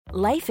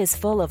Life is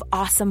full of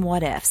awesome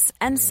what-ifs,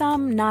 and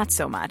some not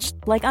so much,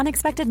 like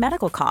unexpected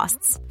medical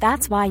costs.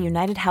 That's why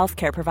United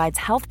Healthcare provides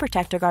Health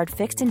Protector Guard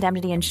fixed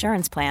indemnity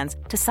insurance plans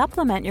to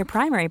supplement your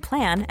primary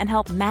plan and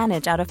help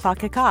manage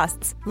out-of-pocket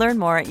costs. Learn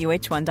more at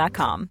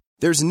uh1.com.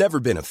 There's never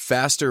been a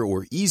faster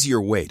or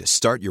easier way to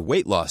start your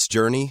weight loss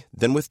journey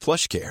than with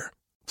PlushCare.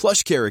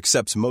 PlushCare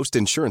accepts most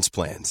insurance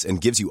plans and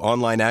gives you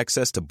online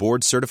access to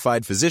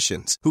board-certified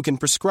physicians who can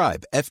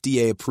prescribe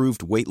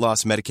FDA-approved weight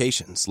loss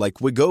medications like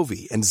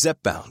Wegovy and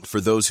Zepbound for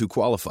those who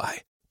qualify.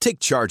 Take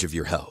charge of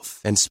your health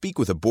and speak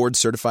with a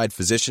board-certified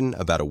physician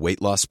about a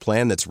weight loss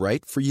plan that's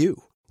right for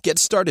you. Get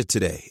started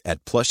today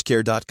at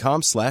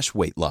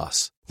plushcare.com/weight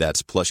loss.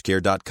 That's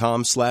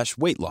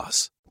plushcare.com/weight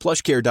loss.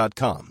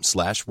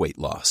 plushcare.com/weight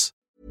loss.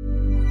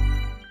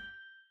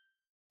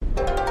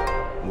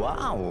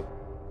 Wow.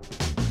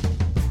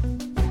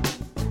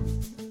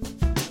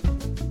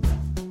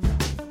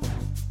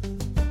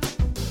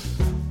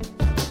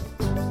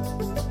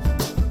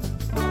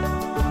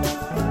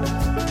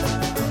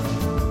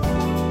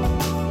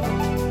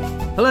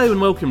 Hello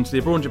and welcome to the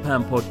Abroad in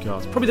Japan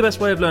podcast, probably the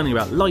best way of learning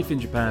about life in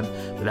Japan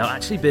without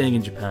actually being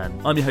in Japan.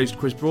 I'm your host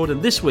Chris Broad,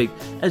 and this week,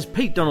 as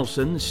Pete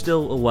Donaldson is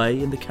still away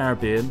in the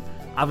Caribbean,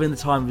 having the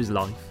time of his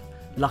life,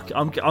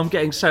 I'm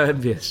getting so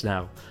envious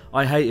now.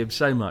 I hate him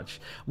so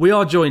much. We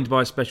are joined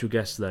by a special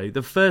guest though,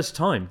 the first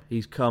time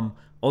he's come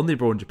on the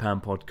Abroad in Japan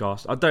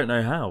podcast. I don't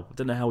know how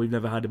we've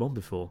never had him on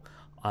before.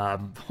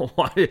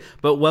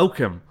 But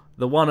welcome,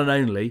 the one and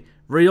only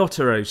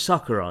Ryotaro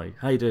Sakurai.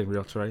 How you doing,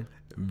 Ryotaro?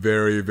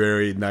 Very,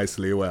 very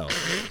nicely well.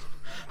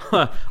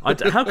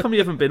 How come you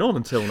haven't been on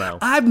until now?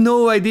 I have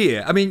no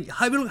idea. I mean,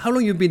 how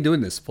long you been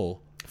doing this for?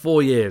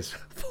 4 years.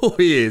 4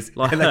 years.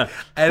 And I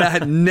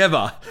had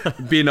never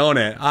been on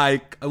it.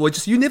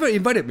 You never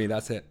invited me,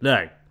 that's it.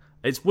 No.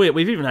 It's weird.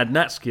 We've even had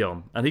Natsuki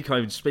on, and he can't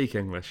even speak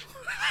English.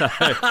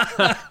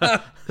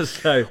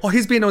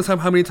 He's been on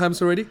how many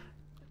times already?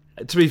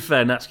 To be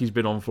fair, Natsuki's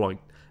been on for like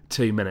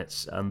 2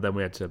 minutes, and then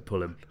we had to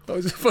pull him.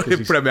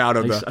 Put him out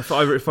of the If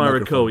I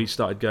recall, he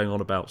started going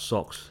on about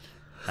socks,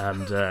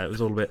 and it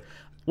was all a bit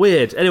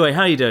weird. Anyway,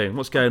 how are you doing?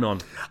 What's going on?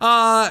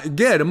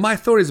 Good. My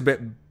throat is a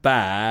bit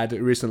bad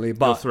recently.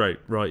 But your throat,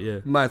 right, yeah.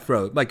 My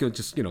throat,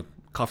 just,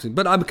 coughing.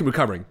 But I'm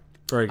recovering.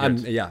 Very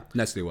good.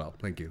 Nicely well.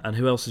 Thank you. And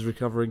who else is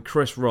recovering?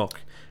 Chris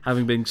Rock,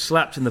 having been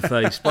slapped in the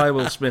face by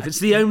Will Smith. It's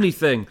the only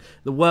thing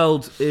the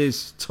world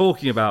is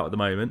talking about at the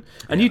moment.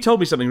 And you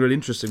told me something really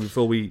interesting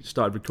before we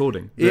started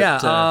recording.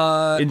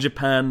 That, in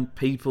Japan,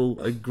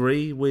 people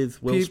agree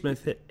with Will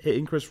Smith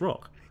hitting Chris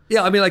Rock.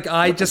 Yeah, I mean,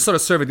 I just sort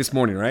of surveyed this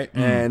morning, right?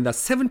 And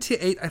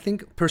 78, I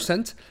think,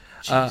 percent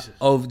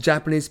of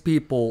Japanese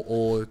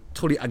people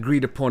totally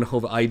agreed upon the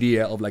whole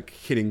idea of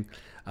hitting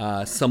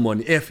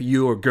someone if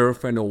your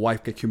girlfriend or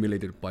wife get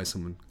humiliated by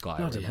some guy.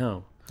 Bloody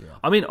hell. Yeah.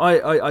 I mean,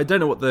 I don't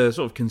know what the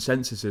sort of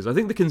consensus is. I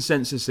think the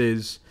consensus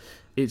is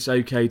it's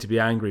okay to be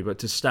angry, but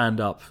to stand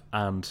up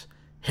and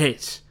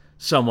hit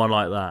someone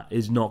like that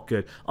is not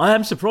good. I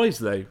am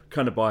surprised, though,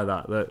 kind of by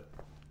that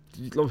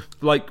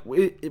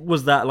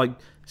was that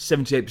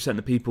 78%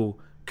 of people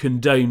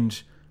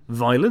condoned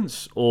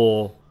violence,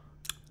 or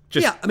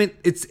just... Yeah, I mean,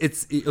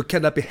 it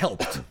cannot be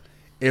helped.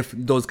 If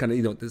those kind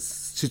of this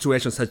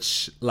situation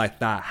such like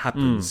that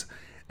happens,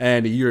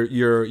 and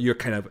you're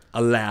kind of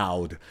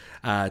allowed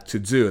to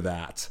do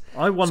that.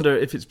 I wonder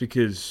if it's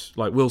because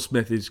Will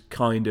Smith is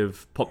kind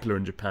of popular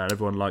in Japan.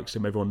 Everyone likes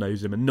him, everyone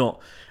knows him, and not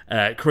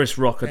Chris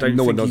Rock. I don't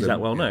think he's that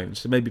well known.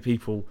 So maybe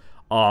people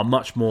are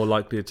much more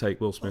likely to take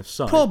Will Smith's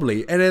side.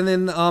 Probably. And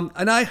then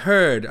and I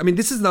heard, I mean,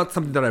 this is not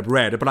something that I've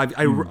read, but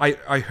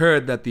I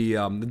heard that they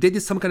did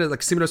some kind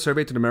of similar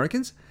survey to the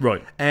Americans.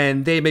 Right.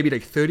 And they maybe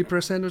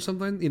 30% or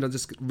something,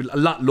 just a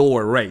lot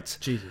lower rate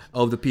Jesus.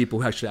 Of the people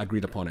who actually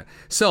agreed upon it.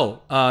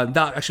 So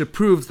that actually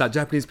proves that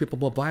Japanese people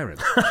are more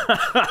violent.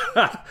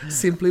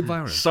 Simply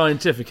violent.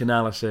 Scientific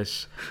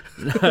analysis.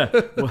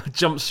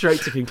 Jump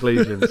straight to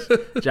conclusions.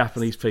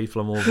 Japanese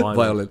people are more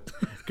violent.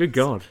 Good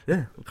God.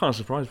 Yeah, I'm kind of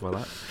surprised by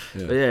that.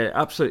 Yeah. But yeah,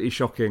 absolutely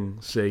shocking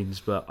scenes,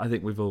 but I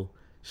think we've all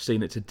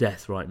seen it to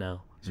death right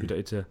now, so we don't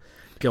need to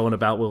go on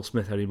about Will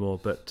Smith anymore.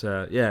 But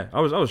I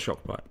was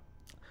shocked by it.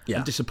 Yeah.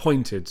 I'm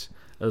disappointed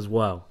as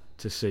well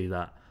to see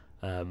that.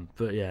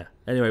 But yeah,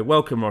 anyway,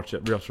 welcome,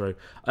 Ryotaro.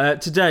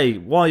 Today,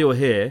 while you're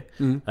here,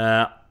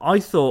 I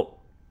thought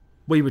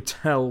we would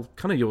tell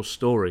kind of your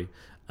story,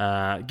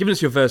 given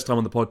it's your first time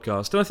on the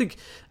podcast, and I think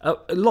a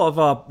lot of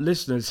our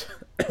listeners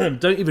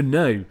don't even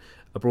know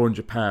Abroad in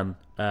Japan,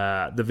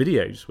 the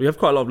videos. We have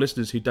quite a lot of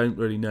listeners who don't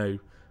really know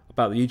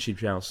about the YouTube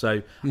channel,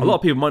 so a lot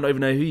of people might not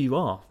even know who you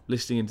are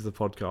listening into the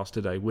podcast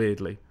today,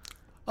 weirdly.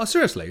 Oh,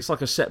 seriously? It's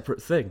like a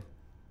separate thing.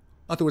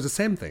 I thought it was the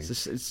same thing.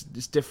 It's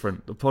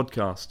different. The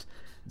podcast,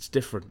 it's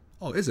different.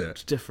 Oh, is it?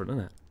 It's different,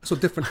 isn't it? So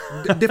different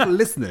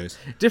listeners?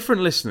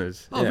 Different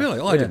listeners. Oh, yeah. Really?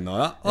 Oh, I didn't know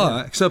that. All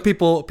right. So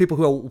people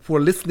who are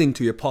listening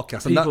to your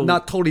podcast are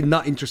not totally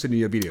not interested in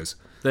your videos.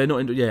 They're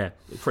not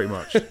pretty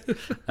much.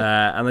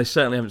 And they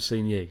certainly haven't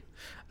seen you.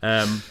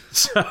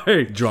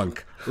 So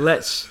drunk.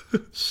 Let's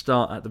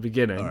start at the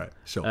beginning. All right,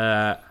 sure.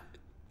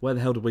 Where the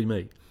hell did we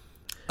meet?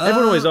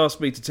 Everyone always asks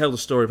me to tell the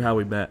story of how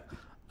we met.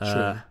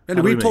 Sure.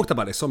 And we've talked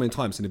about it so many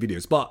times in the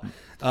videos, but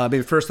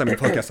maybe first time in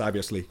the podcast,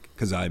 obviously,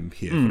 because I'm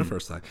here for the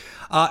first time.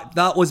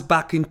 That was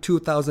back in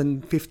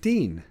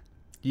 2015.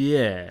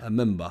 Yeah. I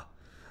remember.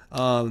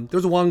 There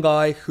was one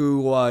guy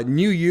who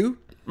knew you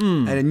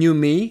and knew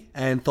me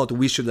and thought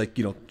we should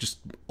just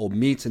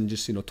meet and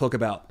just talk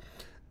about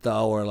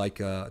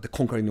the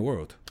conquering the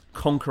world.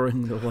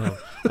 Conquering the world.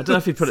 I don't know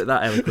if you put it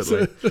that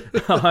eloquently.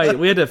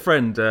 We had a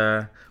friend.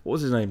 What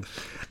was his name?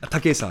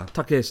 Takei-san.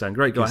 Takei-san,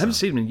 great guy. I haven't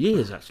seen him in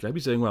years, actually. I hope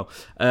he's doing well.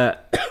 I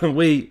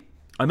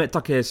met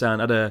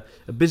Takei-san at a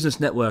business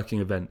networking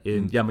event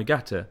in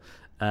Yamagata,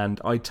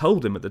 and I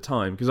told him at the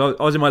time, because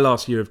I was in my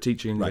last year of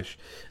teaching English,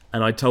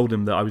 and I told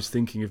him that I was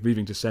thinking of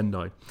moving to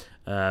Sendai,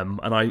 and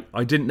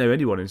I didn't know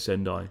anyone in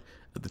Sendai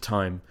at the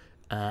time,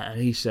 and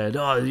he said,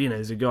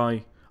 there's a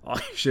guy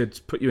I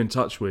should put you in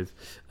touch with,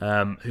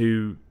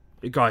 a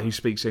guy who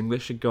speaks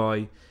English, a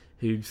guy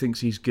who thinks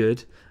he's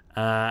good.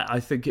 I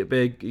think it'd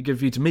be good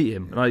for you to meet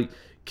him. And I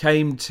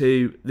came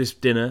to this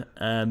dinner,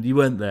 and you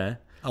weren't there.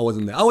 I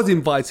wasn't there. I was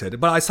invited,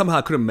 but I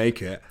somehow couldn't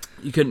make it.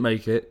 You couldn't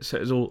make it, so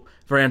it was all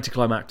very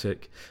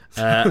anticlimactic.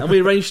 And we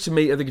arranged to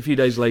meet, I think, a few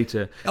days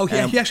later. Oh,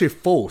 he actually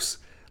forced,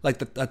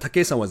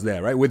 Takei-san was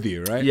there, right, with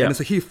you, right? Yeah. And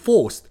so he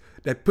forced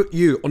that put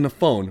you on the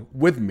phone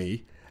with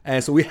me,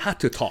 and so we had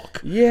to talk.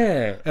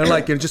 Yeah.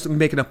 And just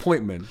make an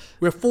appointment.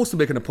 We were forced to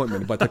make an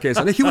appointment by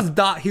Takei-san. And he was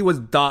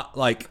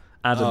that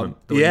adamant.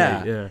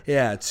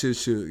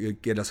 To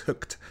get us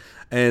hooked.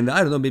 And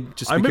I don't know, maybe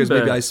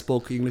maybe I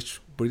spoke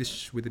English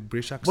British with a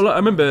British accent. Well, I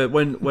remember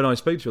when I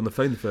spoke to you on the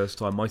phone the first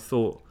time, I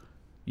thought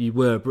you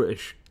were a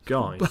British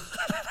guy.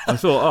 I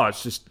thought,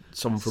 it's just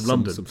someone from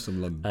London.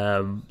 Some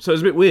London. So it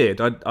was a bit weird.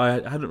 I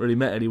hadn't really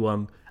met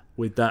anyone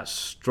with that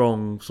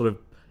strong sort of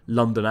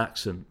London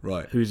accent,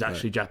 who's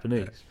actually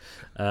Japanese.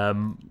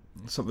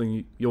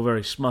 Something you're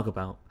very smug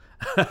about.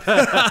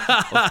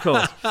 Of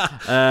course.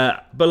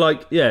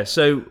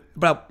 So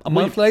about a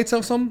month later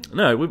or something?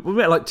 No, we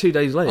met 2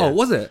 days later. Oh,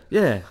 was it?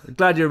 Yeah.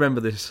 Glad you remember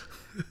this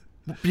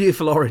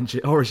beautiful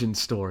origin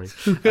story.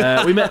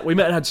 We met and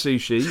had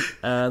sushi,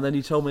 and then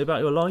you told me about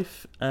your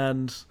life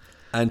and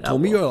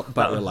told me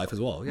about your life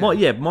as well.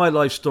 My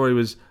life story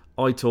was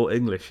I taught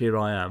English, here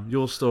I am.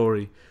 Your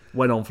story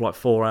went on for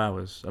 4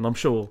 hours, and I'm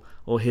sure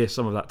we'll hear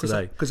some of that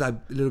today. Because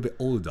I'm a little bit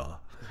older.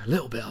 A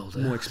little bit older.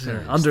 More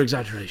experienced. Under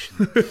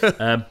exaggeration.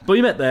 But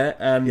you met there,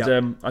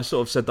 and I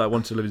sort of said that I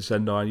wanted to live in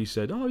Sendai, and you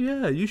said, oh,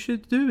 yeah, you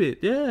should do it,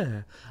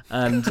 yeah.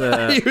 And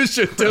you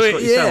should do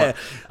it, yeah.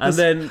 And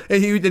then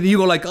you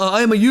go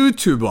I am a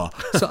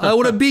YouTuber, so I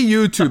want to be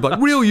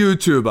YouTuber, real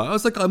YouTuber. I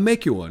was like, I'll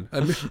make you one.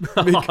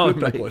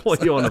 Mate,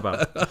 what are you on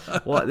about?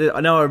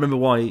 Now I remember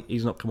why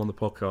he's not come on the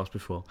podcast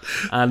before.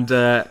 And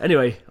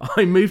anyway,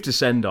 I moved to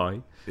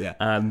Sendai,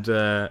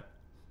 and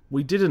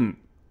we didn't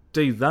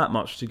do that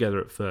much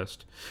together at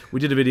first. We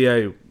did a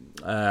video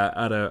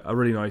at a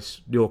really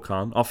nice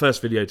ryokan, our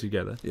first video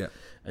together. Yeah.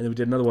 And then we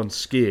did another one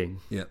skiing.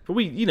 Yeah. But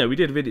we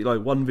did a video,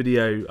 one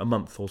video a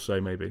month or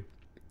so maybe.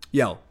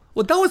 Yeah.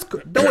 Well, that was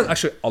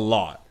actually a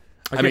lot.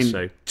 I mean,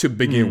 so. To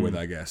begin with,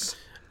 I guess.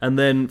 And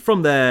then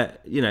from there,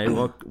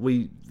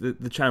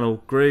 the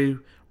channel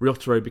grew.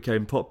 Ryotaro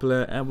became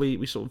popular, and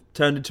we sort of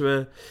turned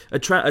into a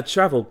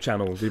travel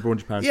channel, the Abroad in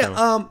Japan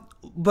channel.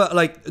 But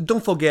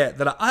don't forget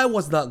that I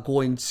was not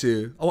going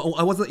to.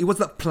 It was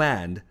not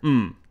planned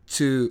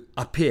to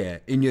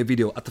appear in your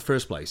video at the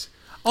first place.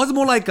 I was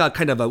more like a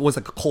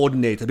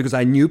coordinator because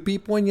I knew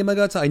people in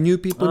Yamagata, I knew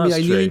people I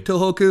knew in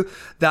Tohoku.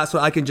 That's why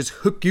I can just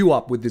hook you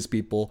up with these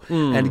people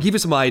and give you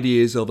some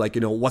ideas of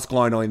what's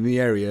going on in the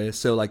area.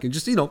 So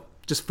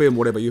just film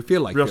whatever you feel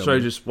like.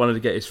 Ryotaro just wanted to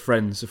get his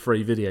friends a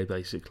free video,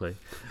 basically.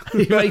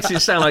 He makes it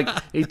sound like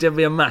he did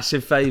me a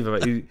massive favour.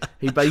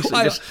 He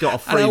basically just got a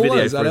free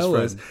video for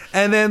his friends.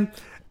 And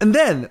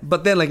then,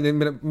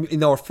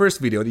 in our first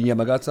video, the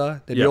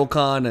Yamagata, the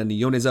ryokan and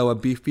the Yonezawa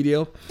beef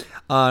video,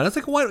 I was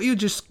like, why don't you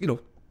just,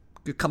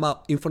 come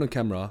out in front of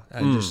camera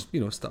and just,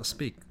 start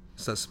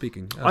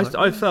speaking.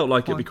 I felt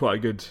like it'd be quite a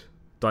good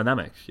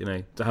dynamic,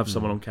 to have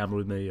someone on camera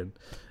with me and...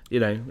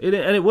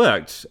 and it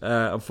worked,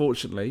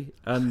 unfortunately.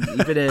 And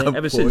you've been here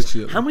ever since.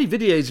 How many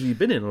videos have you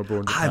been in on Abroad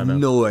in Japan? I have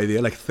no idea,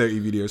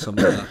 30 videos,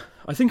 something like that.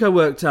 I think I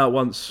worked out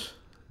once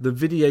the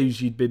videos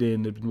you'd been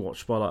in had been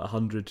watched by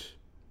 100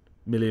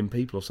 million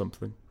people or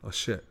something. Oh,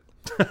 shit.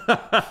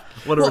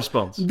 What a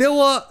response. There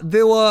were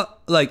the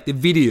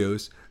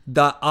videos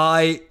that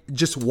I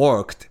just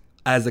worked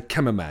as a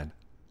cameraman.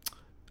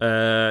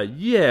 The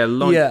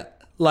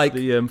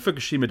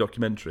Fukushima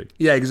documentary.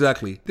 Yeah,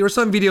 exactly. There were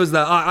some videos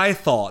that I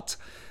thought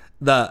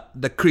that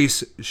the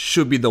Chris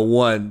should be the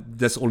one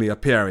that's only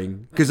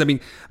appearing. Because,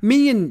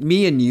 me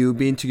and you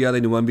being together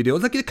in one video,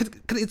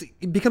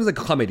 it becomes like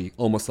a comedy,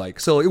 almost like.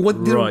 So it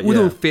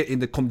wouldn't fit in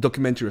the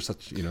documentary or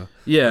such,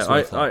 Yeah,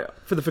 I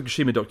for the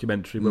Fukushima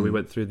documentary, where we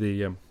went through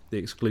the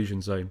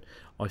exclusion zone,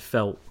 I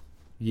felt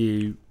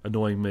you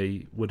annoying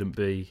me wouldn't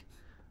be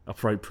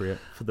appropriate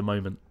for the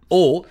moment.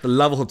 Or the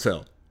Love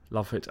Hotel.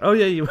 Love it. Oh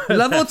yeah, you were.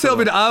 Level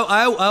hotel.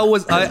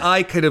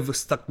 I kind of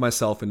stuck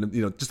myself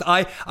in,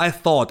 I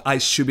thought I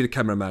should be the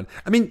cameraman.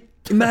 I mean,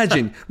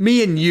 imagine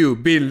me and you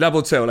being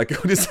level hotel, like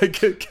just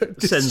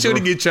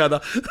shooting each other.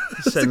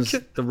 Sends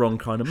the wrong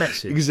kind of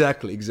message.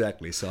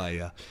 Exactly. So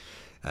I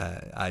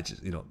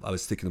just, I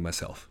was sticking to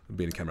myself,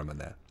 being a cameraman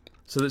there.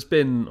 So it's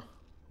been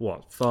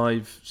what,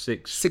 5,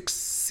 6?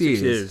 6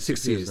 years.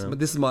 6 years. Now. But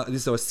this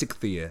is our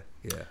 6th year.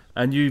 Yeah.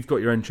 And you've got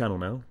your own channel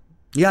now.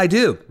 Yeah, I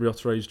do.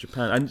 Ryotaro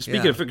Japan. And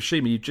speaking of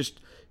Fukushima, you've just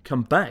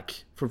come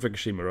back from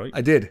Fukushima, right? I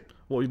did.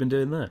 What have you been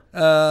doing there?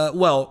 I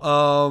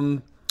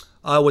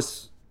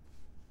was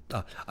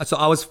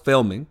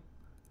filming.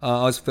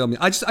 I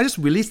just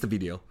released the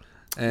video.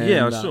 And,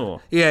 yeah, I saw.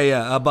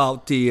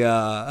 About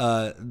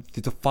the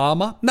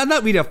farmer.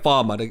 Not really a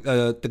farmer.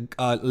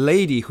 The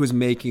lady who's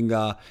making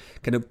kind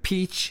of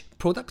peach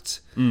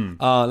products,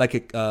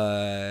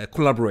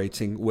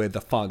 collaborating with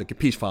the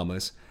peach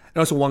farmers,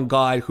 and also one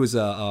guy who's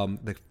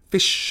the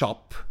fish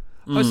shop.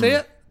 How do you say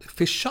it?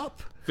 Fish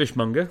shop.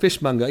 Fishmonger.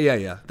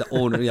 Yeah. The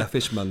owner,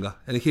 fishmonger,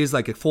 and he's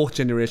like a 4th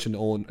generation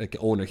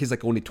owner. He's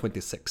like only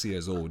 26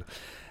 years old,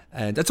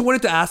 and I just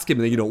wanted to ask him,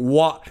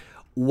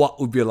 what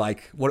would be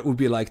like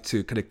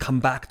to kind of come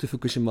back to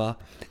Fukushima,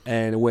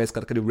 and where it's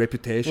got kind of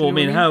reputation. Well, I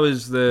mean, how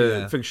has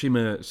the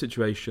Fukushima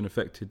situation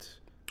affected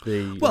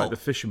the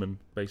fishermen,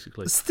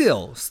 basically?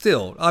 Still,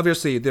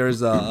 obviously there's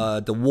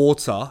the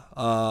water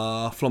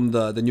from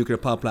the nuclear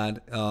power plant.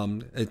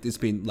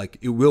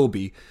 It will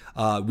be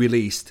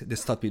released. They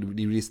start being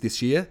released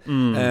this year,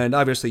 and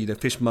obviously the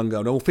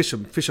fishmonger,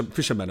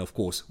 fishermen, of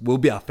course, will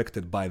be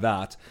affected by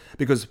that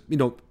because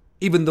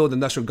even though the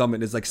national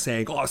government is like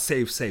saying, "Oh,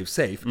 safe,"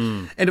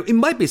 and it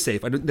might be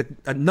safe,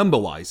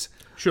 number-wise.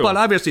 Sure. But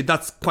obviously,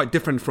 that's quite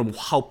different from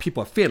how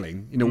people are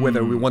feeling.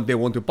 Whether they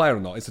want to buy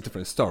or not, it's a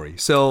different story.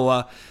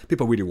 So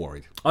people are really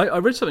worried. I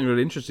read something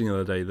really interesting the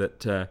other day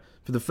that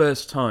for the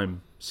first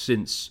time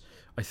since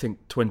I think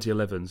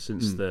 2011,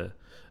 since the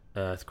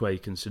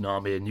earthquake and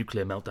tsunami and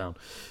nuclear meltdown,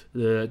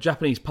 the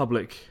Japanese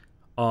public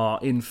are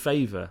in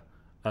favour.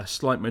 A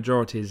slight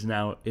majority is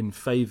now in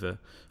favour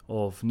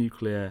of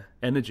nuclear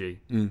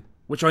energy,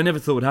 which I never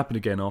thought would happen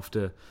again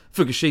after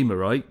Fukushima,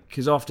 right?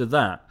 Because after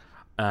that,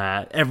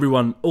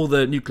 all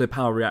the nuclear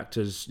power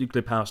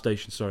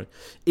stations,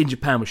 in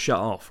Japan was shut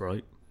off,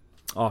 right?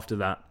 After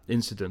that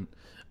incident.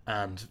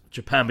 And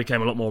Japan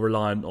became a lot more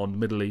reliant on the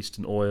Middle East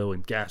and oil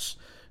and gas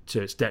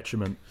to its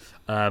detriment.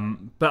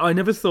 But I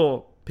never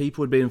thought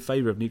people would be in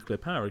favour of nuclear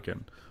power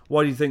again.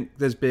 Why do you think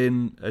there's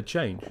been a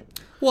change?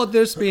 Well,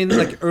 there's been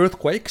like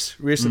earthquakes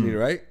recently,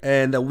 right?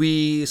 And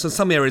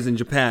some areas in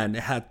Japan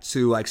had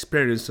to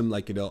experience some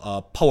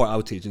power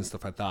outage and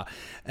stuff like that.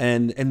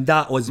 And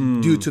that was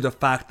due to the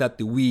fact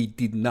that many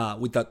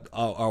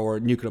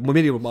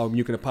of our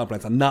nuclear power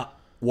plants are not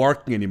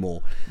working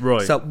anymore.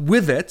 Right. So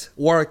with it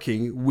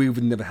working, we've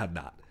never had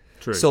that.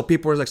 True. So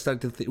people are like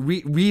starting to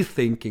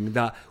rethinking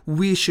that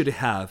we should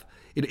have,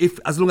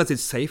 as long as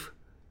it's safe.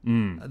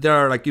 There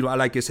are like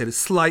you said,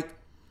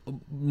 a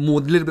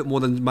little bit more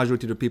than the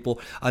majority of the people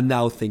are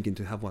now thinking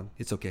to have one.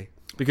 It's okay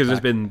because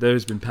there's been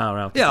power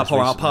outage. Yeah,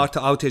 power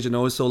outage, and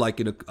also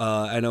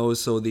and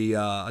also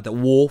the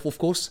war, of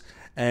course,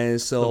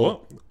 and so the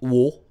what?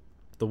 War.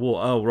 The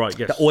war. Oh right,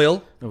 yes. The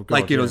oil,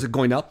 it's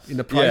going up in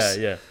the price.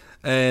 Yeah.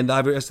 And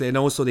obviously, and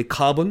also the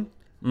carbon.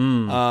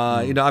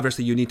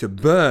 Obviously, you need to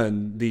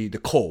burn the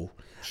coal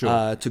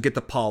to get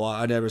the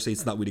power, and obviously,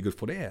 it's not really good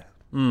for the air.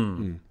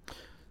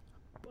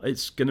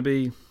 It's going to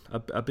be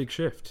a big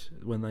shift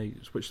when they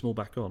switch them all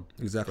back on.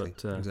 Exactly.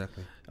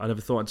 I never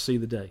thought I'd see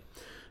the day.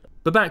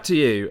 But back to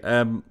you.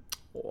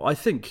 I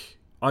think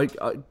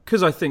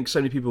because I think so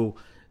many people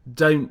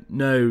don't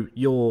know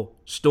your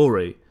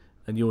story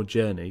and your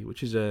journey,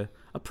 which is a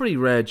pretty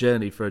rare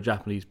journey for a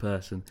Japanese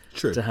person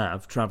to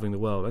have, travelling the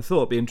world. I thought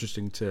it'd be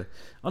interesting to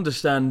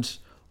understand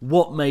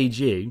what made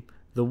you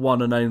the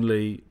one and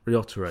only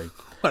Ryotaro.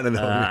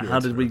 How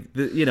did we,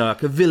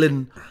 like a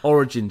villain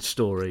origin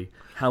story?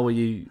 How were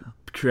you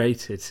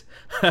created?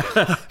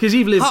 Because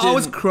you've lived what were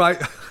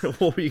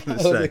you going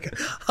to say?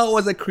 How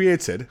was I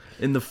created?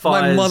 In the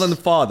fires, my mother and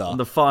father. In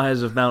the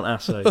fires of Mount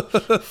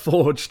Aso,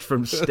 forged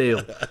from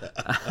steel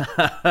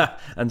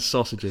and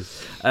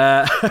sausages.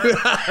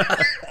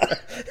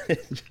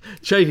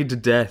 Choking to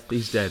death.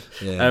 He's dead.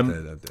 Yeah, I'm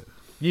dead.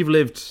 You've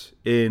lived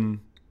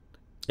in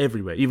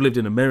everywhere. You've lived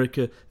in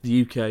America,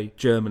 the UK,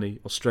 Germany,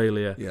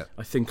 Australia. Yeah.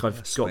 I think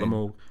I've got them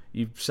all.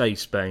 You say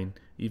Spain.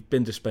 You've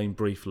been to Spain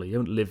briefly. You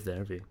haven't lived there,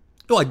 have you?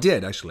 Oh, I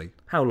did actually.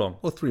 How long?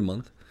 Well, 3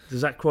 months.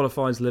 Does that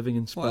qualify as living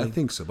in Spain? Well, I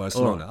think so,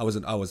 Barcelona. I was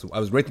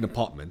renting an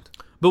apartment.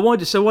 But why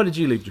did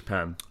you leave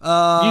Japan?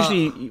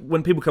 Usually,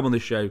 when people come on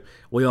this show,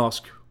 we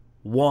ask,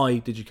 why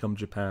did you come to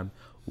Japan?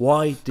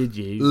 Why did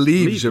you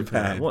leave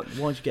Japan? Why did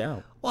you get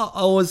out? Well,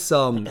 I was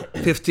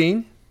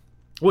 15.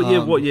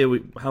 What year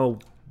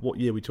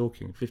are we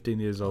talking? 15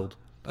 years old.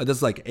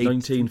 That's like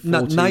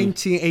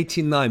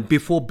 1989,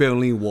 before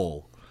Berlin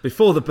Wall.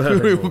 Before the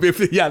Berlin Wall.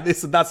 Yeah,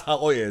 that's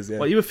how it is. Yeah.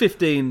 Well, you were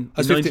 15 in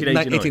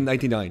 1989.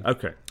 1899.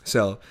 Okay.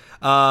 So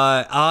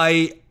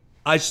I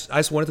I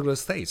just wanted to go to the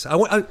States. I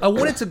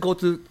wanted to go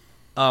to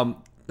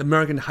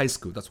American high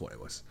school. That's what it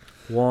was.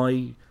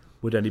 Why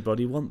would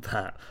anybody want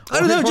that? I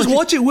don't know. Just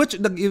watch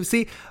it. You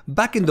see,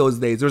 back in those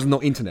days, there was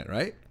no internet,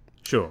 right?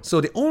 Sure.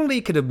 So the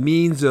only kind of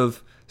means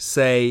of,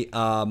 say,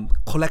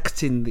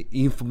 collecting the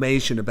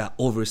information about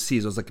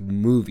overseas was like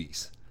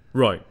movies.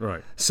 Right.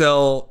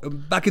 So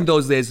back in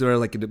those days, there were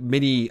like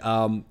many,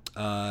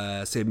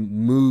 say,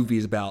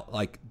 movies about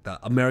like the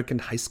American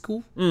high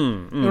school.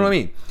 You know what I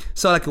mean?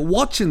 So like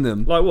watching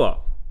them. Like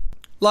what?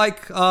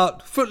 Like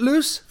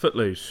Footloose.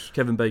 Footloose.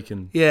 Kevin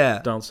Bacon.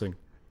 Yeah. Dancing.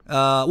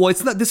 Well,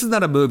 it's not. This is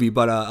not a movie,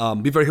 but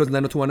Beverly Hills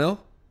 90210.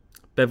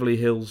 Beverly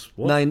Hills.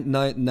 What?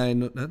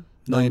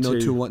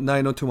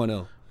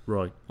 90210.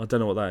 Right. I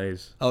don't know what that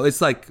is. Oh, it's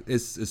like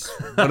it's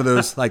one of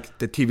those like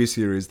the TV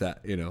series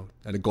that and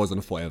it goes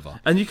on forever.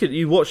 And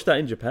you watched that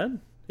in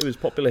Japan? It was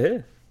popular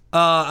here.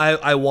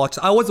 I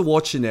was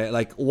watching it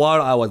like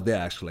while I was there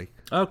actually.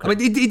 Okay. I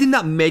mean, it did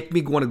not make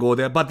me want to go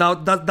there, but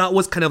that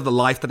was kind of the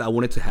life that I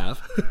wanted to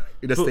have.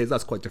 In the States,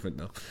 that's quite different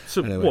now.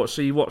 So anyway. what?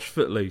 So you watched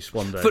Footloose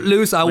one day?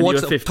 Footloose, I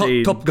watched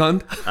Top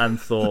Gun,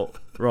 and thought,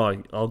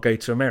 right, I'll go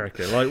to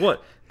America. Like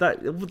what?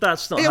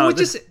 That's not. It how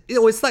was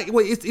it was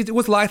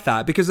like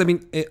that because I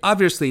mean,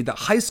 obviously the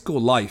high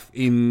school life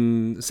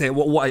in say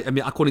what I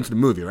mean according to the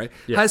movie, right?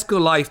 Yeah. High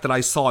school life that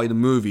I saw in the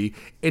movie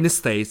in the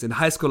States and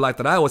high school life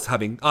that I was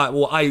having, I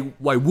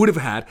would have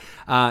had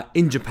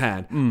in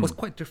Japan was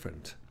quite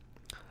different.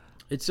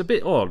 It's a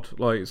bit odd.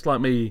 Like it's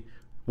like me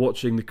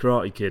watching The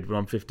Karate Kid when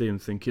I'm 15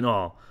 and thinking,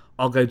 oh,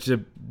 I'll go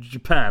to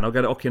Japan, I'll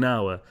go to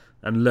Okinawa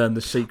and learn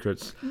the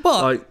secrets.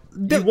 But like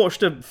you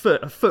watched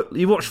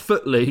you watched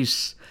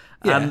Footloose.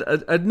 Yeah.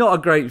 And not a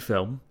great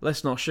film.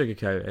 Let's not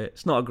sugarcoat it.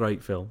 It's not a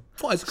great film.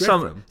 Well, it's a great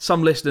film.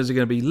 Some listeners are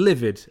going to be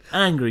livid,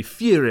 angry,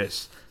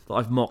 furious that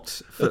I've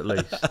mocked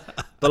Footloose.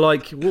 But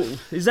like,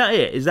 is that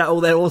it? Is that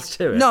all there was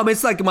to it? No, I mean,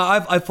 it's like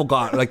I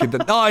forgot. Like,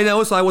 I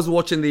know. So I was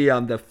watching the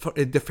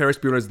Ferris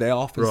Bueller's Day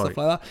Off and stuff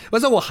like that. It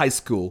was all high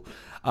school.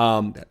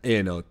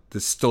 The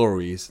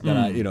stories that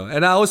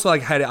and I also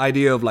like had an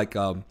idea of like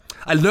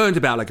I learned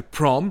about like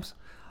proms.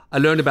 I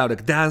learned about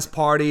like dance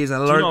parties.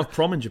 And Do you not have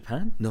prom in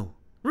Japan? No.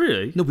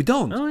 Really? No, we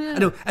don't. Oh, yeah. I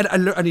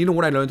know. And you know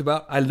what I learned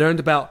about? I learned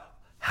about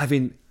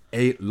having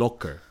a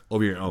locker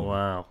of your own.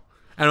 Wow.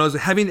 And I was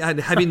having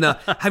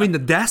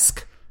the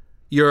desk,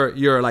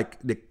 your like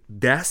the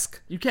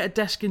desk. You get a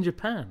desk in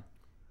Japan.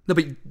 No,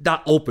 but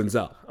that opens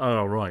up.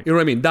 Oh, right. You know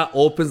what I mean? That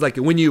opens like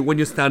when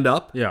you stand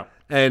up. Yeah.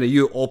 And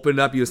you open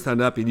up, you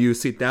stand up, and you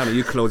sit down, and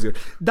you close your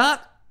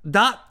that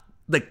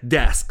like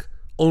desk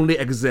only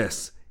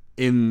exists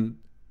in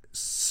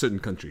certain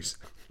countries.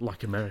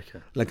 Like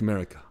America.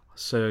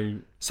 So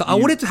I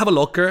wanted to have a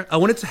locker. I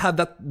wanted to have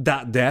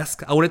that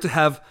desk. I wanted to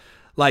have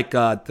like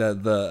I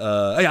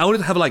wanted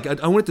to have like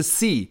I wanted to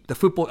see the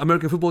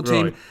American football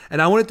team, right.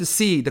 And I wanted to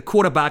see the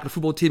quarterback of the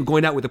football team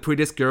going out with the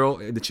prettiest girl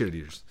and the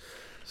cheerleaders.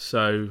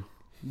 So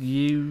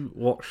you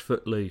watched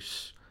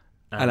Footloose,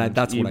 and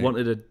that's you what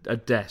wanted a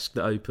desk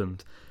that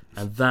opened,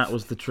 and that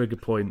was the trigger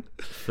point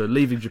for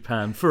leaving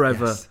Japan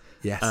forever.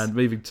 Yes. And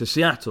moving to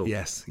Seattle.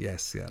 Yes,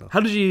 Seattle. How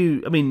did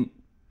you? I mean.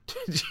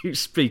 Did you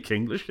speak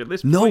English at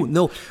this point?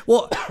 No.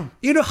 Well,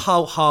 you know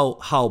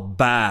how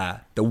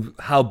bad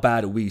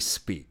we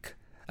speak.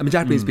 I mean,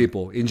 Japanese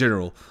people in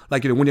general,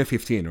 like when you're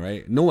 15,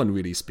 right? No one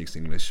really speaks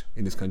English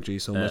in this country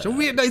so much.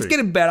 It's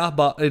getting better,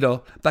 but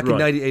back in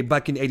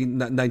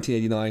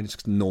 1989, it's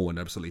just no one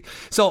absolutely.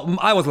 So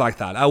I was like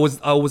that. I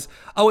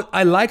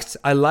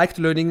liked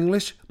learning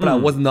English, but I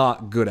was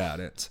not good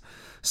at it.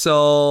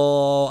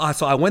 So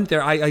I went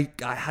there. I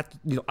had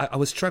I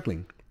was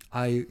struggling.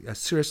 I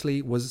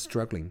seriously was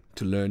struggling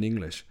to learn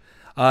English.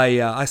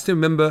 I still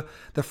remember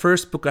the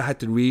first book I had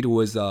to read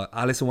was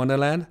Alice in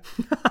Wonderland,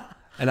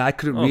 and I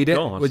couldn't read it.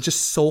 God. It was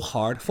just so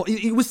hard.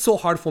 It was so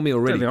hard for me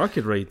already. I don't think I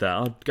could read that.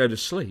 I'd go to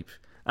sleep.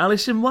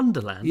 Alice in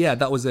Wonderland. Yeah,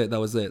 that was it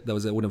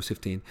when I was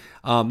 15.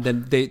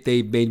 Then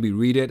they made me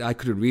read it. I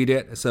couldn't read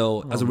it.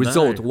 So as a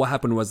result, what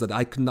happened was that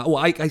I could not. Well,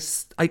 I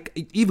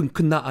even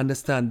could not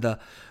understand the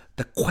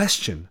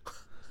question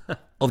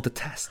of the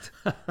test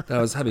that I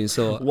was having.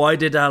 So why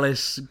did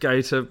Alice go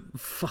to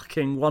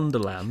fucking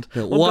Wonderland?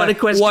 Why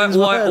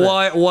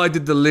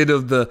did the lid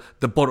of the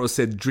bottle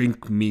say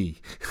 "drink me"?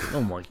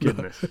 Oh my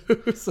goodness!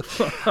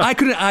 I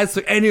couldn't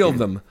answer any of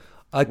them.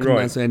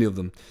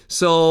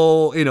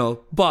 So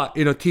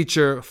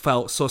teacher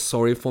felt so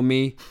sorry for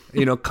me.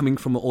 Coming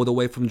from all the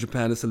way from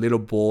Japan as a little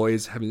boy,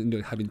 is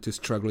having to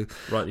struggle.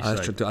 Rightly so.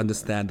 Trying to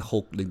understand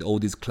all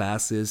these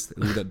classes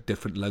with a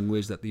different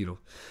language that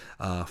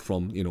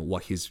from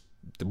what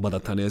the mother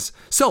tongue is.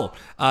 So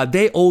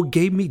they all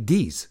gave me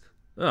D's.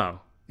 Oh,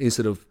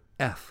 instead of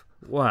F.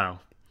 Wow,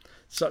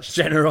 such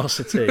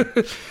generosity.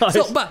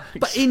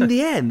 But in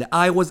the end,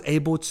 I was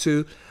able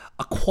to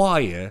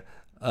acquire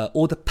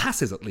all the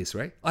passes at least,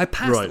 right? I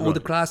passed all the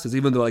classes,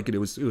 even though it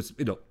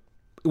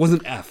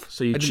wasn't F.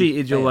 So you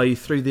cheated your way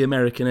through the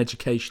American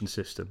education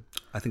system.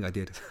 I think I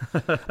did.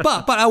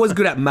 but I was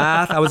good at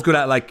math. I was good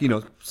at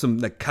some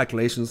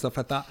calculations and stuff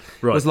like that.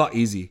 Right. It was a lot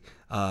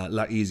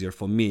easier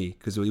for me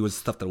because it was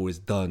stuff that was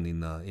done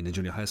in the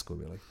junior high school,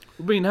 really.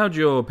 I mean, how do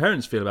your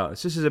parents feel about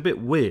this? This is a bit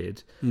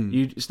weird.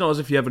 It's not as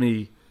if you have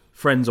any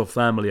friends or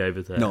family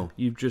over there. No.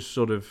 You've just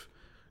sort of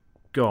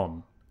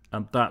gone,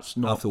 and that's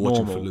not After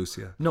normal. watching Footloose,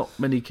 yeah. Not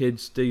many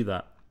kids do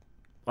that.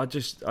 I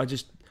just,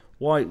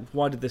 why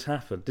did this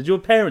happen? Did your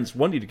parents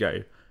want you to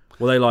go?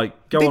 Were they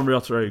like, go on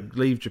Ryotaro,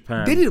 leave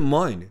Japan? They didn't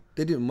mind.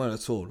 They didn't mind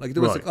at all. Like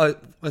there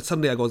was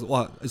someday I go,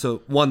 wow.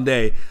 So one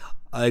day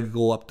I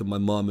go up to my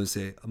mom and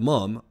say,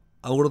 Mom,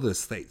 I want to go to the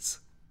States.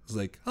 I was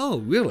like, oh,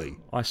 really?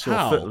 I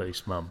saw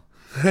Footloose, Mum.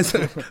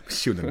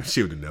 She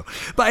wouldn't know.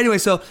 But anyway,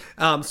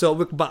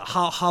 but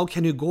how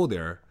can you go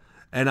there?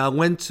 And I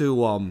went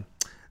to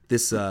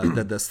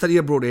the study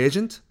abroad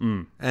agent,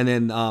 and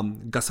then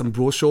got some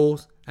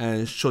brochures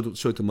and showed it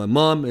to my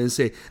mom and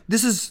say,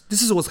 this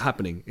is what's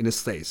happening in the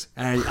States,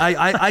 and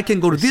I can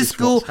go to this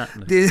school,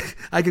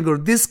 I can go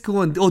to this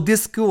school and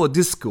this school or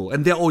this school,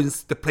 and they're all in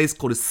the place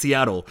called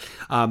Seattle,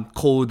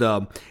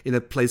 in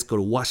a place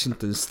called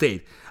Washington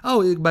State.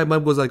 Oh, my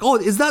mom was like, oh,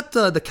 is that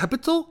the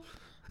capital?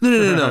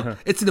 No.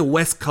 It's in the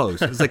West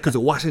Coast. It's like because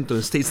of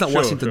Washington State. It's not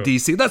Washington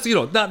D.C. That's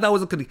that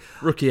was a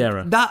rookie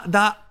error.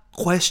 That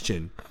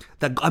question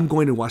that I'm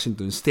going to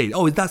Washington State.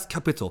 Oh, that's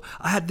capital.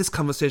 I had this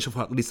conversation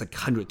for at least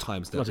 100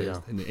 times that day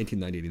in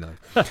 1889.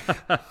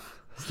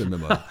 Still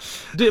remember.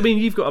 I mean,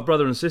 you've got a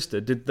brother and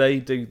sister. Did they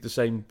do the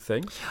same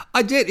thing?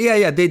 I did.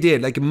 Yeah, they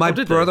did. Like my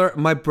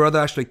brother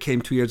actually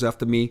came 2 years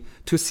after me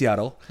to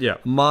Seattle. Yeah.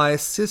 My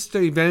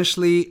sister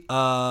eventually,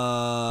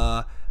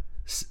 I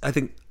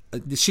think.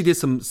 She did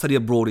some study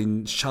abroad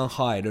in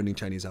Shanghai learning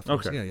Chinese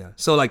afterwards. Okay. Yeah.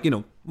 So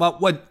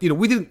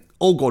we didn't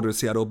all go to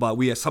Seattle, but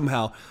we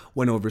somehow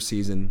went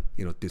overseas and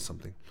did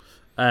something.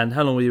 And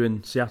how long were you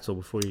in Seattle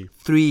before you?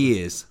 3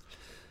 years,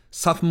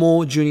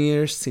 sophomore,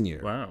 junior,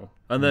 senior. Wow.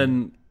 And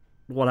then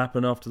what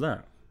happened after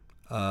that?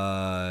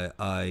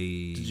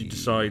 Did you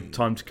decide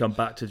time to come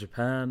back to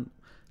Japan,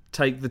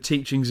 take the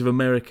teachings of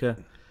America,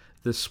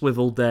 the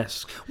swivel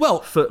desk,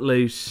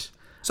 Footloose?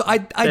 So I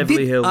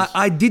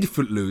did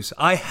Footloose.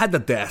 I had the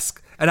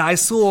desk, and I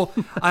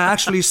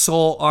actually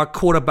saw our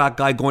quarterback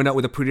guy going out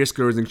with the prettiest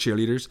girls and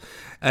cheerleaders,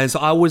 and so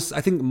I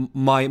think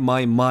my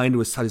mind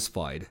was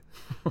satisfied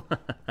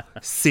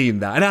seeing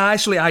that. And I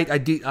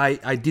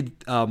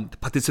did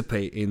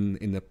participate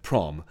in the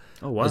prom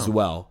as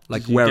well,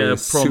 like wearing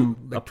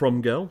a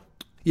prom girl.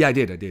 Yeah, I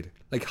did.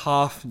 Like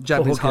half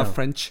Japanese, half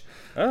French.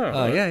 Oh,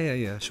 right.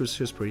 Yeah. She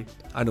was pretty.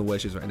 I don't know where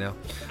she is right now,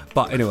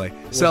 but anyway.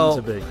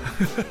 Wasn't to be.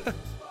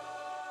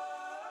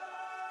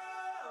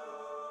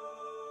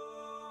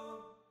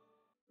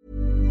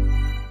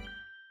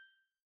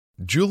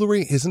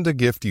 Jewelry isn't a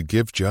gift you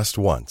give just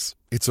once.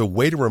 It's a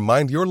way to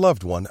remind your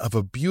loved one of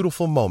a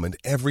beautiful moment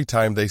every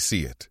time they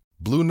see it.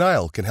 Blue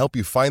Nile can help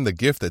you find the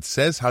gift that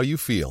says how you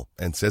feel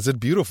and says it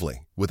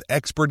beautifully, with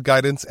expert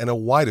guidance and a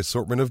wide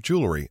assortment of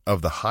jewelry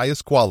of the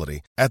highest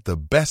quality at the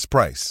best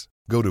price.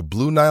 Go to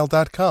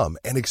BlueNile.com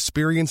and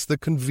experience the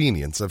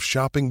convenience of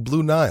shopping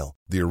Blue Nile,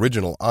 the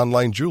original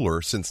online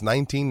jeweler since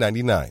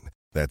 1999.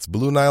 That's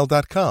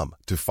BlueNile.com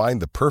to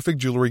find the perfect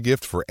jewelry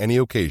gift for any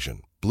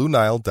occasion.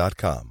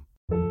 BlueNile.com.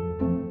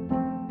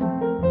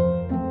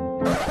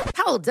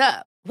 Hold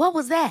up. What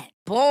was that?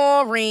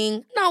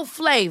 Boring. No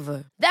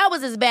flavor. That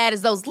was as bad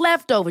as those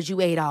leftovers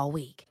you ate all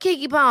week.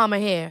 Keke Palmer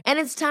here, and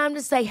it's time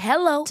to say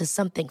hello to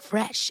something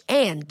fresh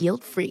and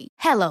guilt-free.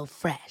 Hello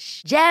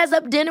Fresh. Jazz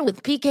up dinner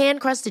with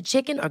pecan-crusted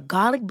chicken or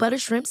garlic butter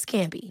shrimp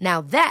scampi.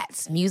 Now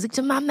that's music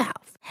to my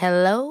mouth.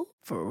 Hello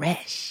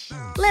Fresh.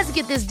 Let's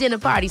get this dinner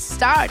party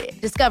started.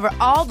 Discover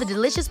all the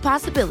delicious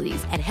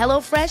possibilities at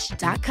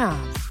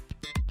HelloFresh.com.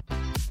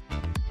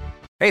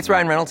 Hey, it's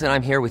Ryan Reynolds, and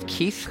I'm here with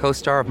Keith,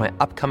 co-star of my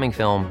upcoming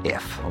film,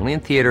 If, only in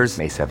theaters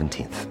May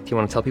 17th. Do you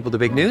want to tell people the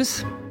big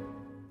news?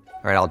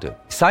 All right, I'll do it.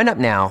 Sign up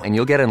now and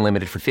you'll get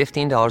unlimited for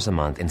 $15 a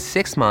month and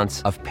 6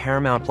 months of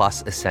Paramount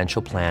Plus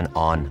Essential Plan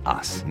on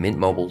us.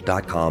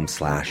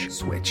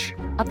 MintMobile.com/switch.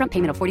 Upfront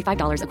payment of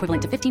 $45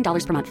 equivalent to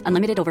 $15 per month.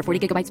 Unlimited over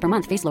 40 gigabytes per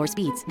month. Face lower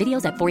speeds.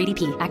 Videos at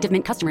 480p. Active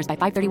Mint customers by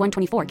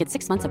 531.24 get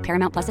 6 months of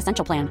Paramount Plus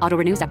Essential Plan. Auto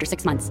renews after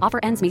 6 months. Offer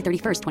ends May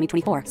 31st,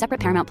 2024. Separate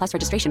Paramount Plus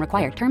registration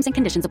required. Terms and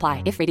conditions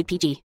apply if rated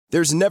PG.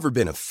 There's never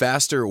been a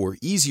faster or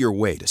easier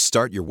way to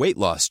start your weight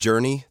loss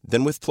journey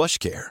than with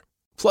PlushCare.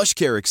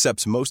 PlushCare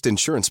accepts most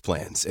insurance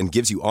plans and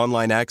gives you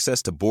online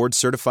access to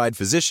board-certified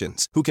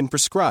physicians who can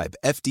prescribe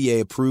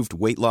FDA-approved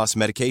weight loss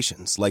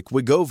medications like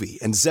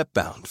Wegovy and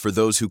Zepbound for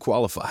those who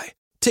qualify.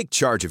 Take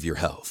charge of your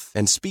health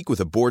and speak with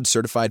a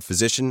board-certified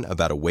physician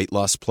about a weight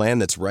loss plan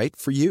that's right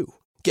for you.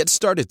 Get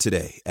started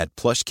today at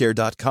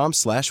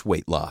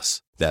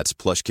plushcare.com/weightloss. That's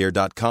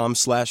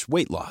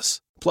plushcare.com/weightloss.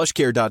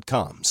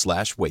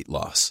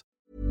 plushcare.com/weightloss.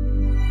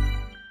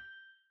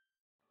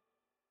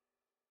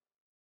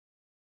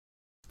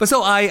 But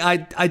so I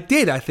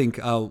did, I think,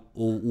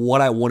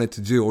 what I wanted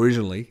to do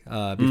originally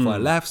before I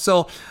left.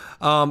 So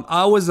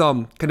I was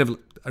kind of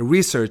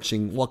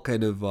researching what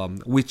kind of,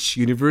 which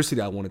university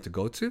I wanted to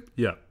go to.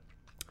 Yeah.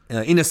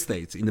 in the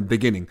States in the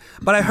beginning.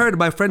 But I heard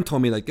my friend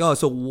told me like, oh,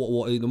 so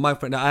my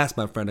friend. I asked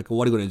my friend like,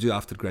 what are you going to do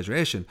after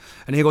graduation?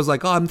 And he goes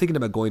like, oh, I'm thinking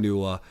about going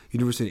to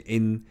university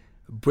in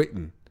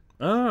Britain.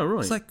 Oh,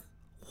 right. It's like,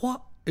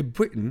 what? In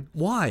Britain?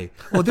 Why?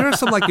 Well, there are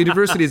some like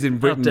universities in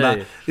Britain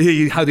that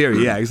how dare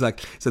you? Yeah, it's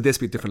like, so they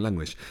speak different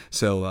language.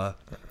 So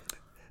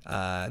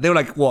they were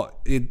like, what?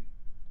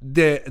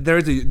 There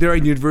are a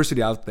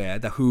university out there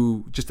that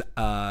who just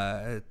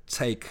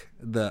take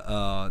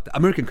the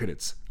American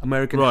credits,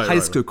 high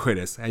school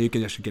credits, and you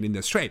can actually get in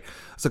there straight.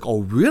 It's like,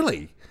 oh,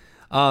 really?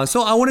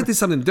 So I wanted to do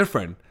something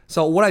different.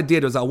 So what I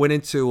did was I went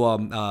into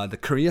the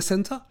career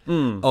center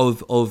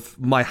of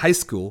my high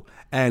school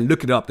and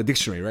looked it up, the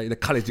dictionary, right, the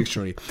college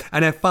dictionary,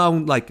 and I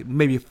found like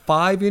maybe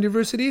 5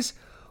 universities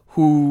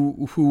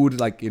who would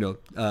like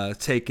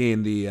take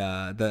in the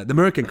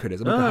American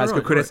credits, American high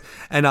school credits,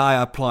 and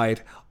I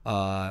applied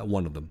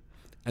one of them,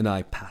 and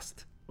I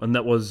passed. And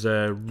that was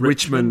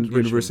Richmond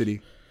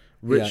University.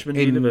 Richmond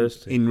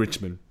University in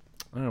Richmond.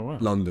 Oh wow,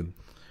 London.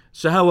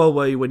 So how old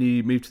were you when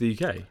you moved to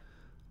the UK?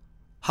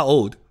 How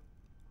old?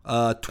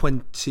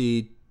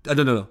 20. I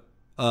don't know.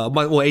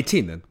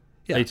 18 then.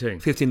 Yeah, 18.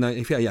 15, 16,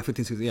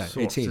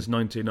 18. Since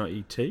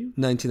 1992?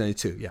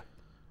 1992, yeah.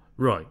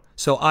 Right.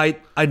 So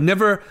I'd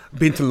never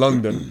been to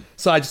London,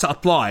 so I just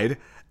applied,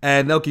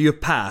 and okay, you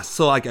passed.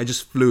 So I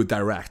just flew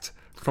direct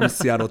from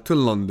Seattle to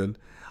London.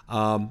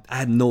 I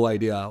had no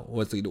idea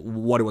what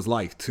it was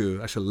like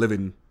to actually live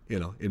in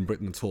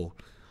Britain at all.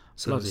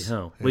 So bloody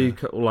hell! Yeah. Were you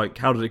like,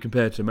 how did it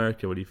compare to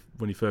America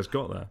when you first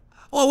got there?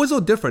 Oh, it was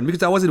all different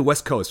because I was in the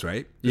West Coast,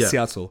 right? Yeah.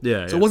 Seattle.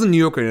 Yeah. So it wasn't New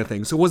York or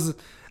anything. So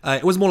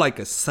it was more like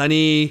a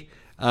sunny,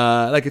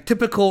 like a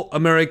typical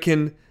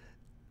American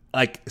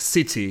like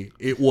city.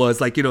 It was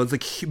like it's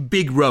like a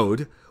big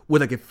road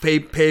with like a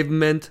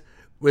pavement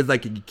with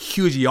like a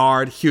huge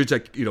yard, huge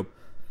like you know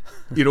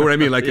what I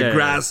mean, like a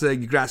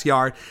grass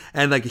yard,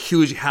 and like a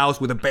huge house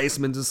with a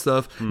basement and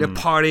stuff. They're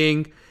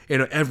partying.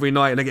 Every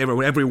night, like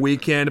every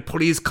weekend,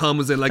 police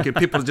comes and like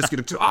people just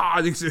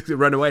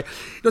run away.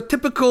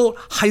 Typical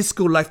high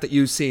school life that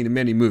you see in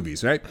many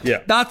movies, right?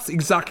 Yeah. That's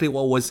exactly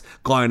what was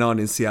going on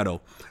in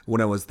Seattle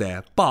when I was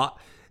there. But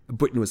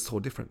Britain was so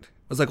different. It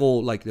was like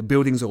all like the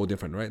buildings are all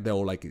different, right? They're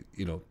all like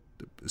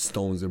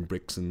stones and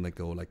bricks, and like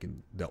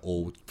they're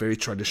all very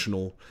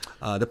traditional.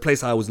 The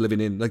place I was living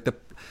in, like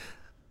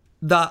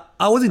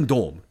I was in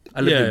dorm.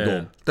 I lived in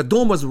dorm. The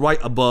dorm was right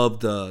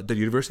above the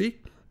university.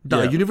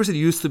 The university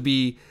used to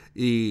be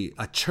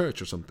a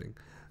church or something.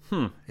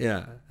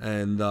 Yeah,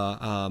 and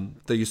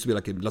there used to be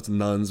like lots of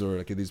nuns or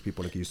like these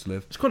people like used to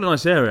live. It's quite a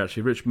nice area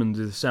actually. Richmond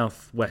is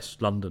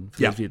southwest London.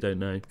 For those of you who don't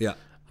know. Yeah,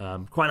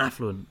 quite an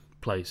affluent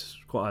place.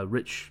 Quite a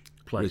rich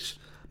place.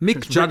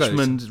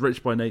 Richmond is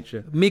rich by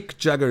nature. Mick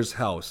Jagger's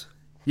house.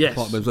 Yes,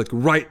 apartment was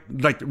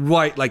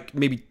right,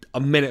 maybe a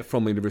minute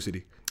from the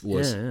university.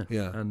 Was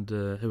yeah. And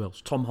who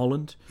else? Tom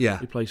Holland. Yeah,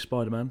 who plays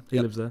Spider-Man. He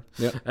lives there.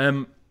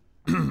 Yeah.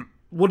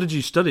 What did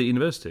you study at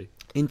university?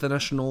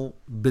 International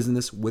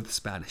business with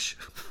Spanish.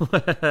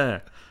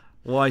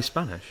 Why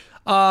Spanish?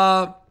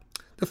 The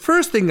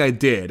first thing I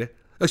did,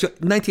 actually,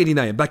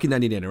 1989, back in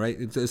 1989,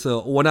 right?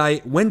 So when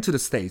I went to the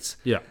States,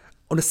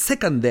 on the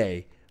second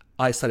day,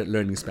 I started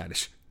learning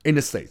Spanish in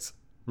the States.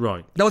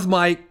 Right. That was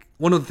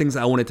one of the things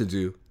I wanted to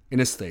do in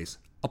the States,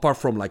 apart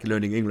from like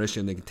learning English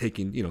and like,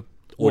 taking,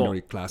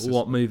 ordinary classes.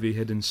 What movie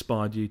had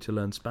inspired you to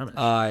learn Spanish?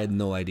 I had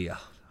no idea.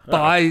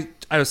 But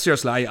I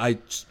seriously, I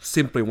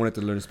simply wanted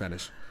to learn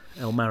Spanish.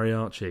 El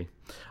Mariachi.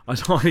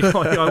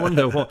 I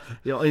wonder what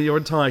your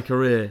entire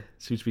career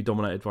seems to be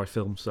dominated by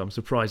films, so I'm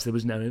surprised there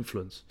was no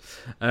influence.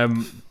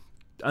 And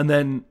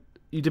then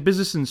you did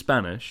business in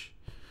Spanish,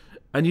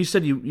 and you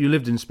said you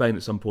lived in Spain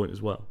at some point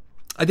as well.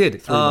 I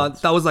did.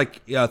 That was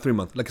like 3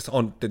 months, like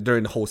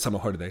during the whole summer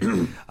holiday.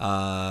 When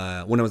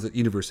I was at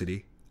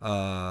university.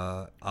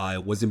 I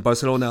was in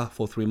Barcelona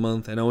for 3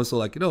 months, and I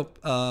also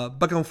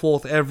back and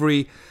forth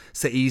every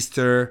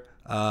Easter,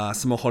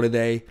 summer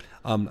holiday.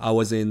 I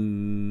was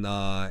in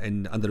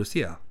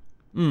Andalusia,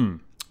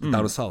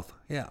 down south,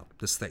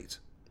 the state.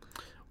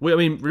 Well, I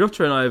mean,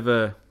 Ryota and I have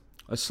a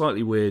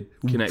slightly weird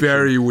connection.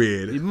 Very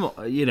weird. We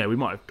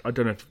might. I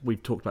don't know if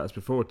we've talked about this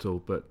before at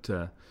all, but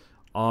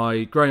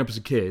growing up as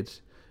a kid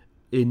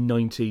in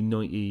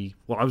 1990.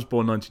 Well, I was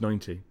born in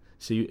 1990.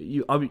 So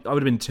I would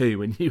have been 2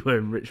 when you were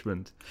in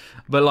Richmond,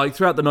 but like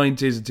throughout the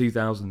 90s and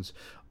 2000s,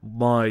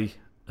 my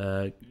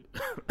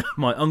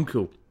my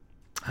uncle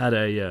had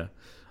a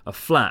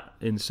flat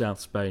in South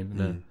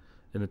Spain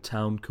in a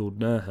town called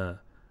Nerja,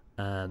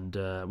 and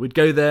we'd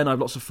go there, and I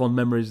have lots of fond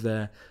memories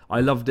there.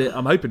 I loved it.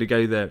 I'm hoping to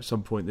go there at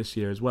some point this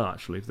year as well,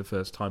 actually, for the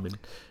first time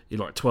in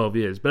like 12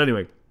 years. But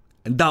anyway.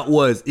 And that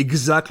was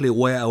exactly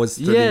where I was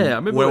studying. Yeah, I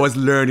remember I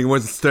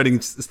was studying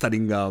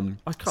Spanish.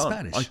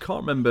 I can't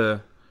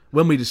remember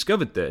when we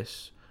discovered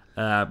this,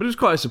 but it was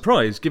quite a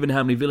surprise, given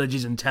how many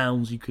villages and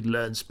towns you could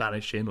learn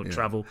Spanish in or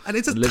travel. And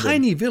it's a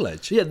tiny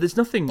village. Yeah, there's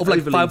nothing of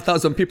like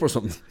 5,000 people or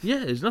something. Yeah,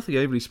 there's nothing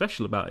overly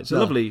special about it. It's a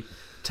lovely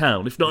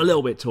town, if not a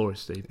little bit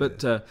touristy,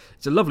 but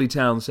it's a lovely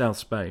town, South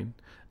Spain,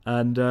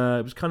 and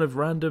it was kind of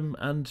random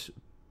and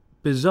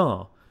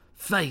bizarre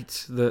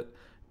fate that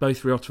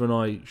both Ryota and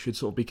I should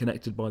sort of be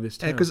connected by this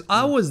town. Because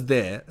I was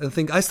there, I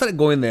think I started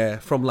going there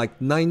from like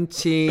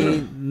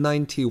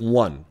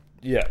 1991.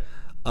 Yeah.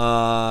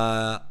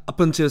 Up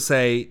until,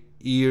 say,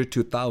 year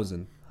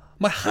 2000.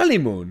 My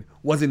honeymoon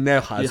was in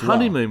Neha as Your well.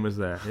 honeymoon was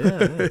there.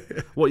 Yeah.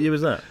 What year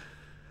was that?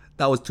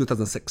 That was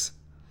 2006.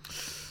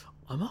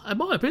 I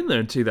might have been there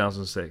in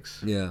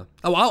 2006. Yeah.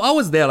 I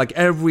was there like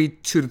every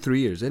 2 to 3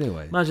 years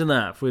anyway. Imagine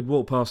that, if we'd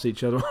walked past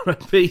each other on a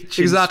beach.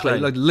 Exactly.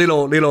 Like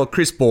little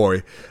Chris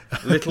boy.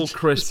 Little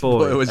Chris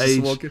boy, was just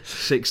age walking.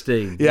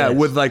 16. Yeah, yes.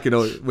 with like,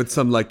 with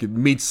some like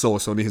meat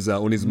sauce on his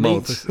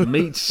mouth.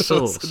 Meat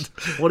sauce.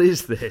 What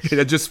is this?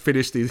 I just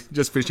finished the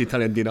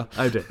Italian dinner.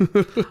 Oh dear.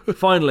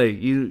 Finally,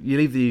 you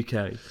leave the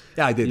UK.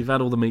 Yeah, I did. You've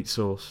had all the meat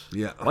sauce.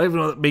 Yeah. I don't even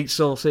know what meat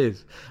sauce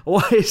is.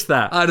 What is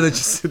that? I don't know,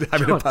 just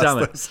having a God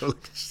damn pasta. it.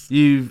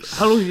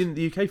 How long were you in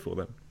the UK for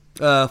then?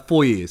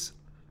 4 years.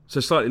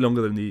 So slightly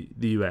longer than the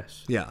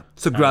US. Yeah.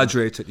 So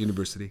graduated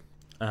university.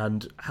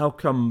 And how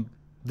come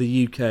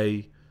the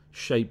UK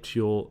shaped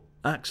your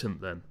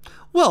accent then?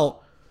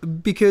 Well,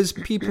 because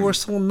people were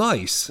so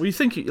nice. Well, you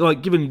think,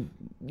 like, given,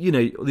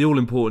 the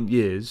all-important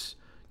years,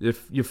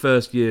 your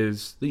first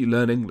years that you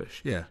learn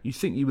English, Yeah. you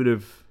think you would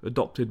have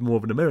adopted more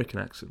of an American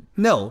accent?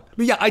 No,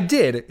 yeah, I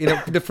did.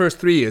 The first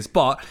 3 years,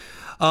 but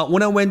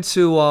when I went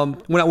to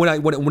when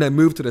I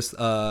moved to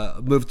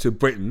moved to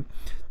Britain,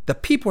 the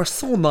people were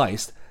so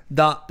nice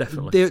that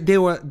Definitely. they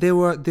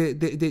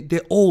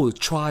all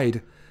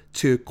tried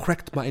to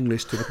correct my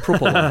English to the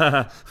proper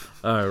one.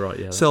 Oh right,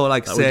 yeah. So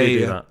like we say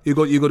do that.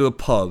 you go to a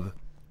pub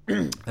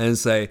and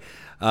say,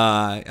 can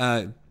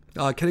I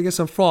get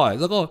some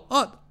fries?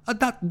 Like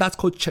that's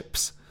called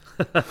chips.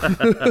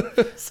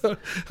 So,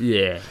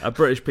 Yeah,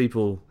 British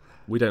people,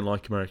 we don't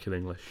like American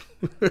English.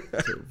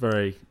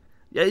 Very,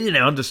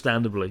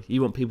 understandably,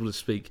 you want people to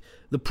speak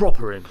the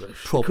proper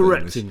English, the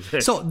correct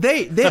English. So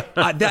they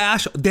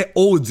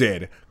all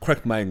did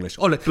correct my English.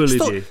 Oh, like,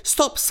 Bullied you.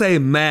 Stop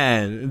saying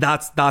man.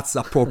 That's not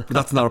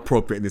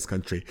appropriate in this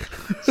country.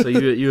 So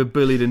you were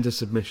bullied into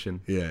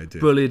submission. Yeah, I did.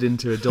 Bullied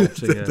into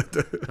adopting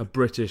a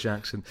British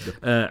accent.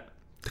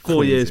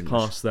 4 years English.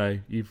 past though,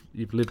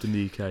 you've lived in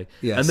the UK.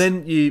 Yes. And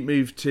then you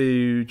moved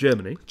to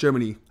Germany.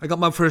 Germany. I got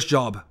my first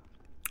job.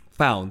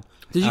 Found.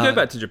 Did you go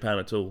back to Japan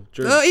at all?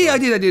 Yeah, I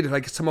did.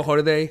 Like summer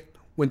holiday,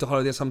 winter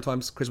holiday,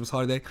 sometimes Christmas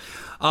holiday.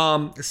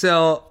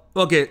 So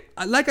okay,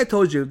 like I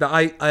told you that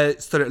I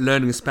started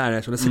learning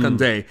Spanish on the second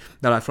day.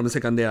 From the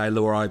second day I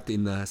arrived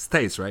in the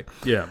States, right?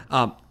 Yeah.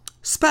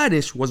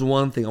 Spanish was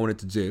one thing I wanted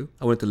to do.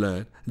 I wanted to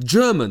learn.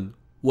 German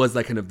was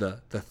like kind of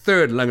the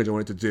third language I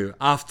wanted to do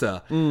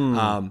after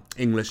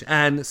English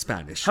and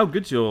Spanish. How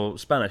good's your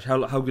Spanish?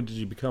 How good did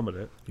you become at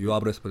it? Yo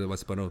hablo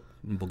español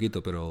un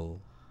poquito, pero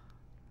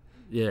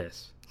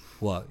Yes.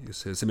 what?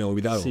 Se me ha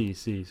olvidado.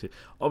 Sí.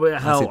 Oh, but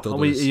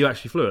are you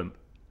actually fluent?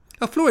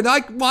 Fluent.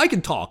 I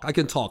can talk,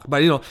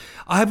 but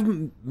I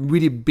haven't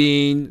really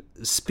been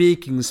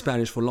speaking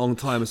Spanish for a long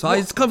time, so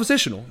it's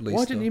conversational. At least,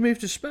 Why didn't you move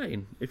to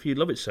Spain if you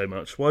love it so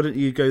much? Why didn't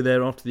you go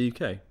there after the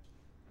UK?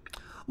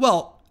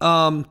 Well,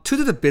 to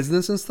do the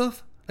business and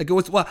stuff. Like it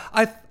was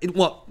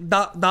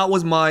that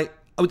was my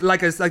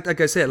like I said. Like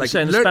You're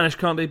saying the Spanish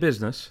can't do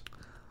business.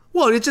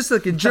 Well, it's just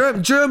like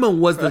German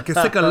was the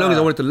second language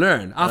I wanted to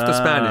learn after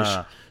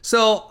Spanish.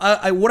 So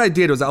what I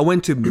did was I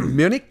went to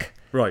Munich,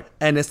 Right.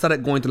 and I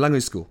started going to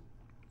language school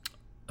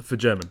For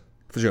German.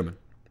 for German.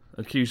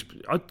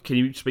 Can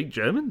you speak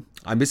German?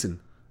 Ein bisschen.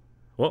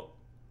 What?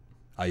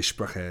 Ich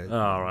spreche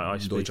Oh, right, I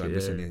speak Deutsch it, ein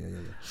bisschen. yeah. Yeah.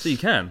 So you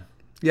can.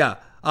 Yeah.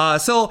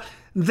 So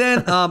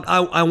then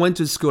I went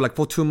to school like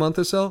for 2 months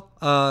or so.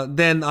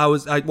 Then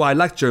I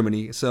liked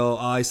Germany, so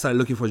I started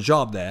looking for a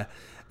job there,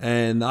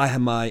 and I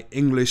had my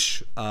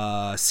English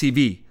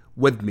CV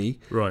with me.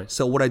 Right.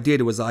 So what I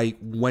did was I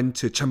went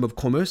to Chamber of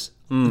Commerce,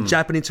 the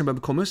Japanese Chamber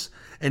of Commerce,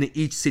 and in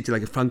each city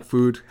like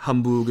Frankfurt,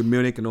 Hamburg,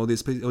 Munich, and all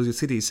these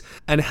cities,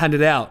 and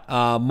handed out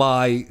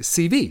my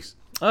CVs.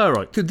 Oh,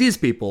 right. To these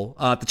people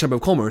at the Chamber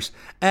of Commerce.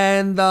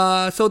 And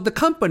so the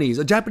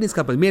companies, Japanese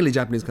companies, mainly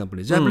Japanese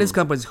companies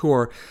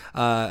who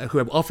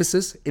have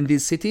offices in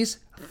these cities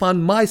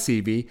found my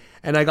CV,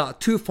 and I got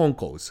 2 phone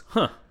calls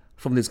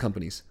from these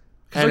companies.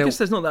 Because I guess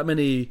there's not that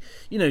many,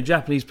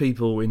 Japanese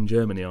people in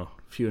Germany are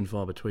few and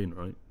far between,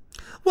 right?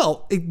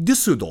 Well, in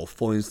Düsseldorf,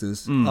 for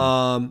instance,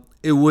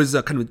 it was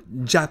a kind of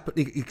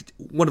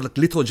one of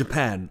the little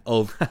Japan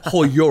of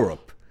whole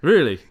Europe.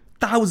 Really?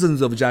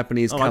 Thousands of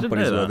Japanese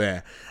companies were that.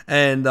 there.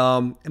 And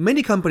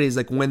many companies,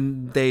 like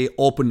when they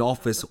opened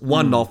office,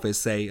 office,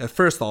 say a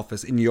first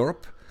office in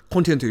Europe,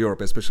 continental Europe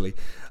especially,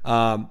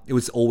 it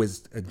was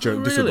always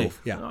Düsseldorf. Really?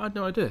 Yeah. I had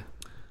no idea.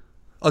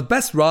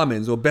 Best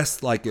ramens or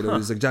best like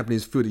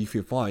Japanese food if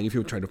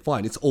you're trying to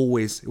find, it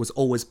was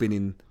always been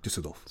in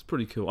Düsseldorf. It's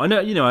pretty cool. I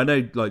know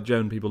like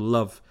German people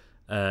love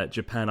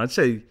Japan. I'd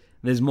say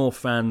There's more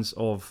fans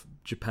of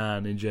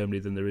Japan in Germany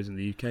than there is in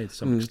the UK to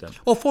some extent.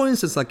 Or for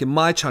instance, like in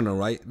my channel,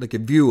 right? Like a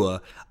viewer,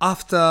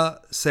 after,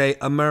 say,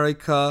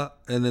 America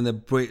and then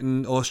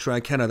Britain, Austria,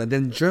 Canada,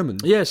 then German.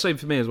 Yeah, same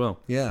for me as well.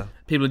 Yeah.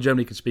 People in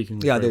Germany can speak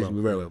English very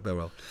well. Very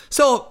well.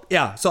 So,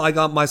 so I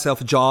got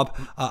myself a job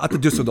at the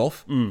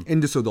Düsseldorf,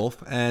 in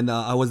Düsseldorf, and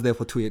I was there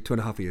for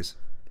 2.5 years.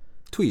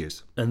 2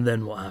 years. And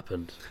then what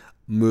happened?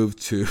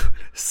 Moved to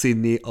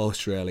Sydney,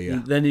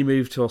 Australia. Then you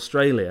moved to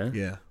Australia.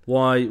 Yeah.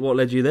 Why? What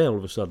led you there all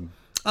of a sudden?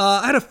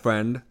 I had a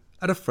friend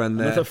there.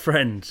 Another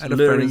friend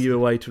luring you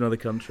away to another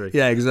country.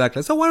 Yeah,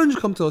 exactly. So why don't you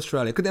come to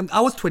Australia? Because I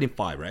was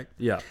 25, right?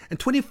 Yeah. And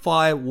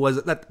 25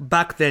 was that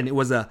back then. It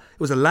was a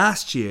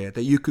last year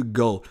that you could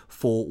go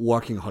for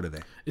working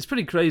holiday. It's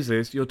pretty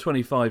crazy. You're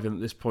 25, and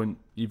at this point,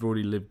 you've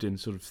already lived in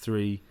sort of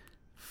four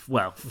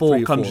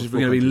countries. If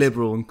we're going to be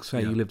liberal and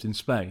say you lived in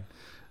Spain.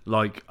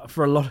 Like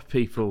for a lot of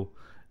people,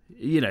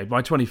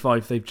 by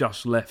 25 they've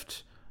just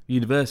left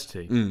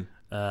university.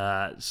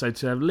 So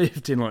to have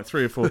lived in like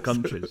 3 or 4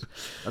 countries,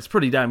 that's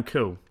pretty damn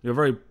cool. You're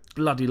very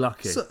bloody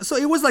lucky. So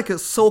it was like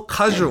so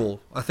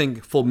casual, I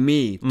think, for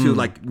me to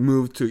like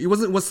move to. It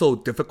was so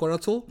difficult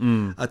at all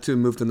to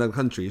move to another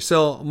country.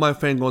 So my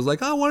friend was like,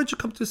 "Oh, why don't you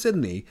come to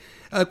Sydney?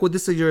 Well,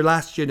 this is your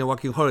last year in a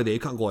working holiday. You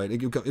can't go.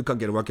 You can't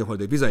get a working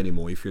holiday visa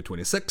anymore if you're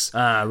 26."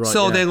 Right.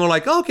 So then we're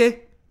like,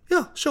 "Okay,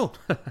 yeah, sure."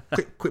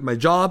 quit my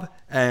job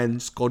and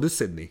just go to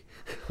Sydney.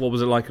 What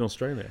was it like in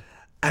Australia?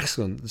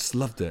 Excellent, just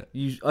loved it.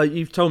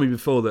 You've told me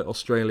before that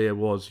Australia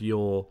was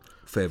your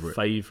favorite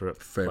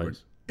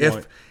place.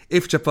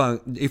 If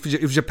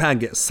Japan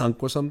gets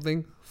sunk or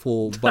something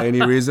by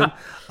any reason,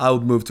 I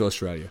would move to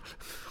Australia.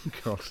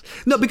 God,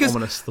 no, because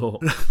ominous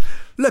thought.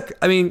 Look,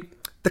 I mean,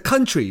 the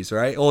countries,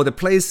 right, or the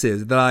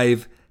places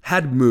that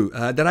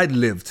I'd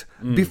lived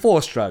before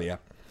Australia.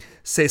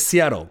 Say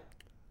Seattle,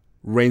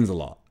 rains a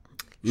lot.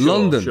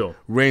 London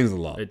rains a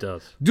lot. It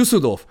does.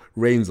 Düsseldorf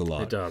rains a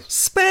lot. It does.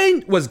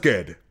 Spain was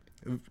good,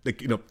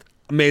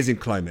 amazing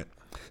climate.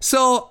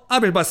 So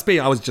but Spain,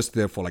 I was just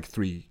there for like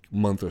 3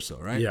 months or so,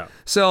 right? Yeah.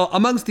 So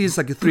amongst these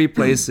like 3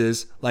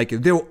 places, like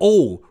they were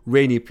all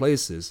rainy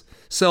places.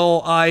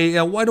 So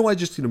why don't I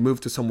just move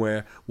to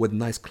somewhere with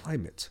nice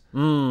climate?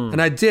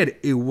 And I did.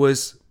 It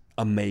was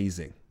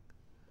amazing.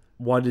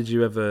 Why did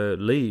you ever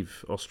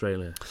leave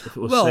Australia if it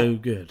was so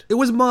good? It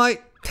was my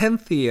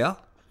 10th year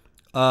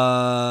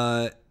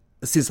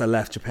since I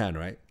left Japan,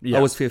 right? Yeah.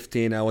 I was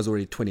 15. I was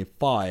already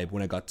 25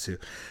 when I got to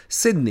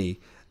Sydney.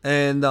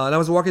 And I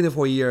was working there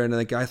for a year, and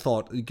I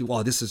thought,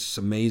 wow, this is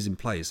an amazing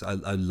place.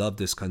 I love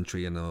this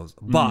country.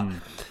 But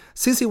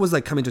since it was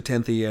like coming to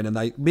 10th year, and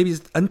maybe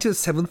until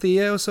 7th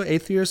year or so,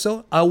 8th year or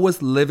so, I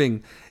was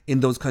living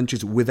in those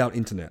countries without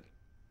internet.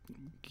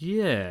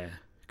 Yeah,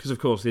 because of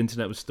course the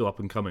internet was still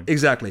up and coming.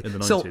 Exactly. In the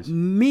 90s. So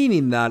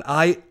meaning that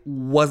I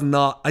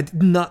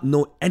did not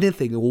know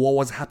anything of what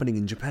was happening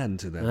in Japan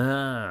to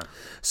them.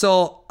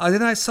 So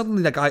then I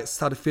suddenly I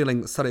started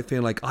feeling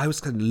like I was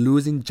kind of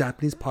losing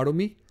Japanese part of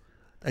me.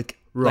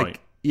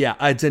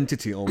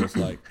 Identity almost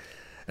like.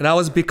 And I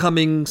was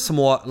becoming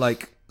somewhat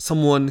like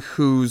someone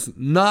who's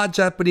not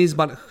Japanese,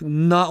 but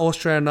not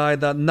Australian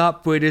either,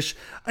 not British.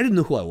 I didn't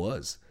know who I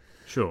was.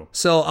 Sure.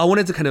 So I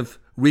wanted to kind of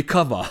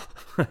recover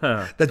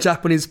the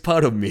Japanese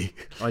part of me.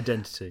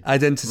 Identity.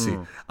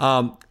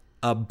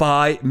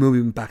 By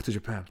moving back to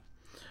Japan.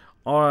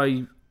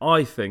 I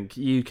think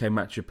you came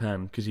back to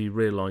Japan because you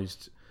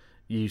realised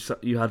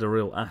you had a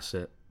real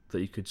asset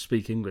that you could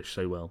speak English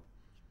so well.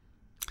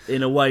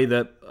 In a way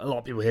that a lot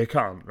of people here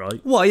can't, right?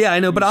 Well, yeah,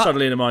 I know, but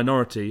suddenly in a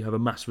minority, you have a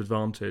massive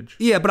advantage.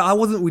 Yeah, but I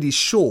wasn't really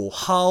sure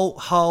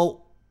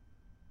how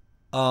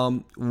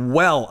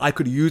well I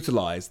could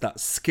utilize that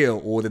skill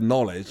or the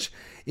knowledge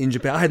in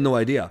Japan. I had no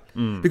idea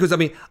because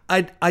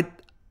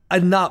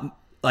I'd not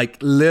like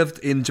lived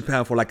in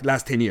Japan for like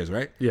last 10 years,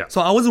 right? Yeah. So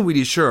I wasn't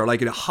really sure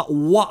like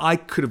what I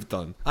could have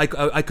done.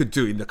 I could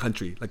do in the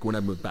country like when I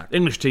moved back.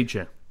 English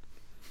teacher.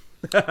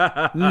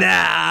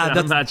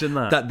 Imagine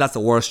that. That's the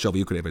worst job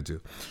you could ever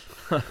do.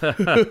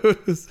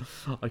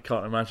 I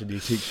can't imagine you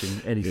teaching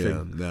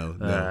anything.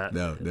 Yeah,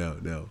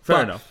 no.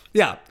 Fair enough.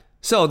 Yeah.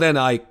 So then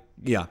I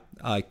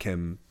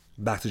came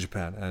back to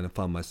Japan and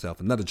found myself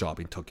another job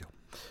in Tokyo.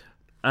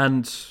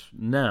 And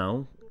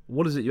now,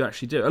 what is it you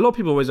actually do? A lot of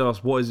people always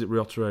ask, what is it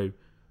Ryotaro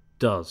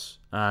does?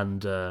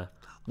 And I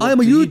am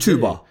a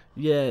YouTuber.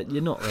 Yeah,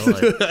 you're not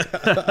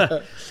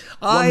right.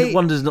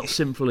 One does not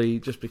simply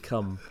just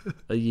become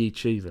a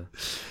YouTuber.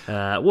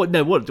 What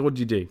do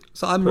you do?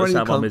 So I'm Put running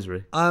us out of our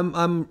misery.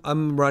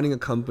 I'm running a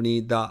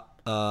company that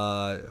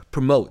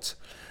promotes,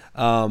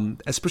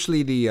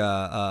 especially the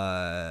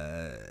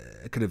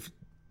kind of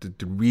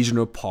the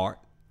regional part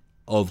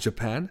of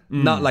Japan.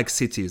 Not like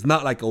cities,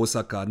 not like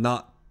Osaka,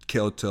 not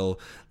Kyoto,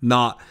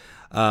 not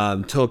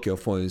Tokyo,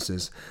 for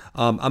instance.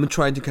 I'm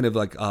trying to kind of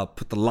like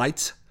put the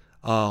light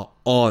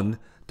on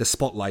the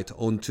spotlight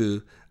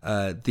onto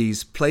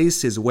these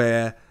places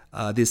where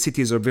these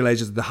cities or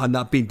villages that have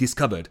not been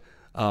discovered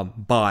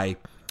by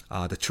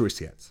the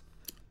tourists yet.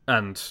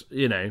 And,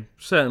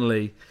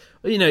 certainly,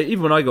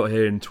 even when I got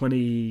here in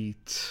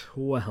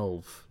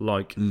 2012,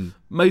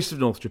 most of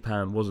North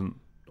Japan wasn't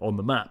on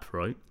the map,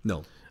 right?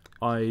 No.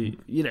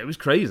 It was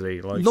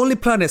crazy. Lonely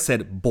Planet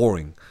said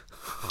boring.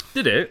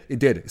 Did it? It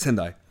did,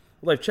 Sendai.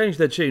 Well, they've changed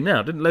their tune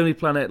now. Didn't Lonely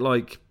Planet,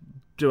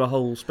 do a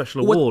whole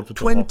special award for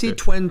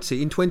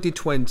 2020? In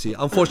 2020,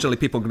 unfortunately,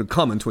 people are going to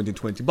come in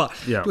 2020. But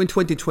in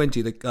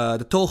 2020, the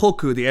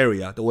Tohoku, the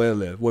area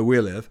where we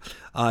live,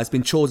 has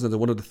been chosen as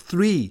one of the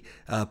 3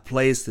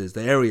 places,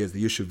 the areas that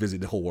you should visit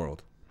in the whole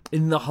world.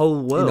 In the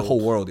whole world? In the whole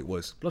world, it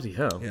was. Bloody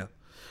hell. Yeah.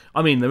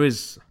 I mean, there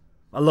is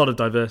a lot of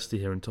diversity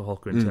here in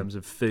Tohoku in terms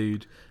of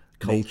food,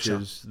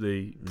 cultures,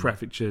 the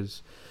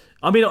prefectures.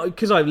 I mean,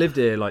 because I've lived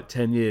here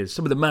 10 years,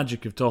 some of the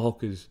magic of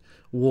Tohoku's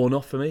worn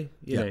off for me,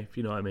 if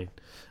you know what I mean.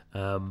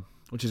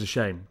 Which is a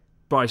shame.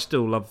 But I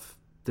still love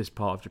this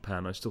part of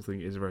Japan. I still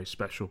think it is a very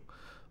special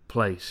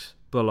place.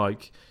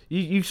 But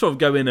you sort of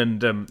go in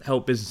and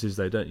help businesses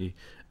though, don't you?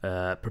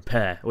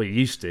 Prepare, or you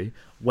used to,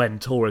 when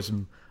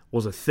tourism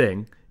was a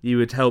thing, you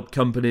would help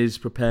companies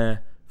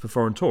prepare for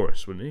foreign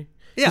tourists, wouldn't you?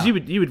 Yeah.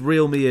 Because you would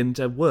reel me in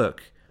to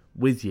work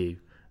with you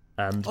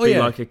and be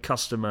like a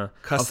customer,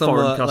 a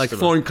foreign customer. Like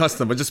foreign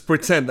customer. Just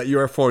pretend that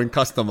you're a foreign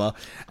customer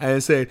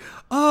and say,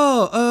 can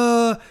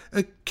I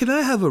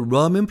have a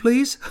ramen,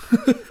 please?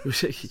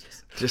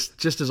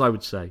 just as I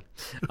would say.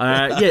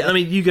 I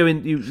mean, you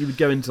would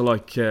go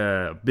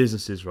into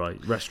businesses,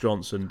 right,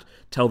 restaurants, and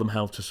tell them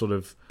how to sort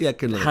of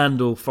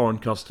handle foreign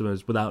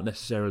customers without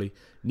necessarily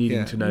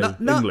needing to know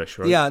English,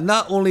 right? Yeah,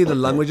 not only the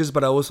languages,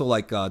 but also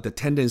the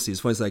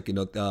tendencies. For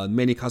instance,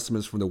 many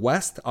customers from the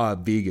West are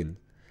vegan.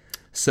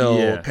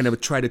 So kind of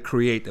try to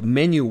create a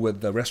menu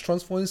with the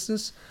restaurants, for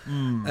instance,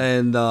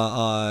 and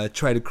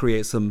try to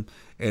create some,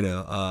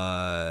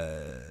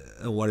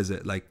 what is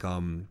it,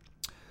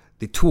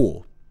 the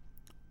tool.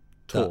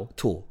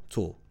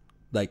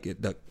 Like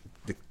the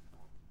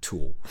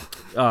tool.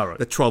 All right.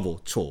 The travel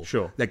tool.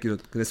 Sure.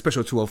 The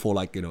special tool for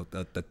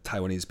the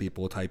Taiwanese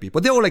people, Thai people.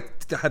 They all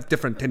have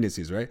different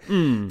tendencies, right?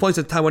 For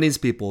instance,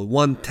 Taiwanese people,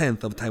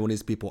 1/10 of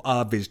Taiwanese people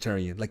are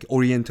vegetarian,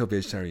 Oriental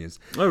vegetarians.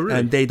 Oh, really?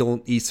 And they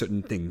don't eat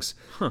certain things.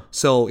 Huh.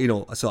 So,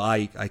 so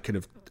I kind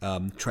of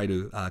try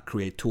to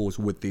create tools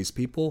with these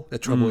people, the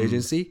travel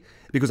agency,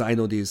 because I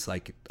know these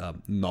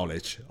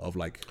knowledge of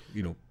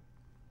Well,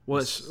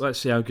 let's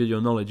see how good your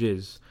knowledge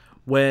is.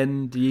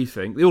 When do you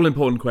think, the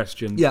all-important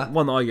question,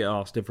 one that I get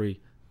asked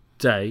every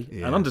day,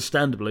 and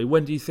understandably,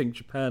 when do you think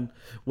Japan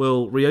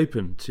will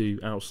reopen to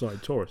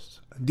outside tourists?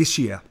 This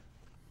year.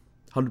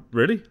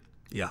 Really?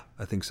 Yeah,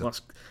 I think so.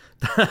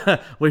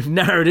 We've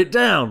narrowed it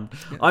down.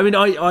 Yeah. I mean,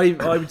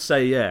 I would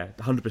say,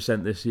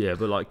 100% this year,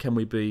 but can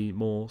we be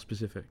more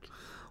specific?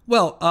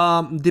 Well,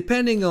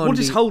 depending on... What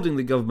is holding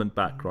the government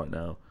back right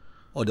now?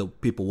 Or the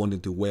people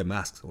wanting to wear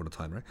masks all the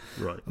time, right?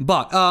 Right.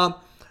 But...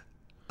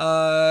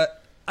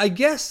 I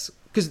guess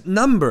because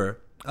number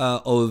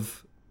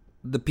of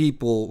the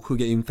people who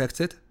get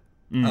infected,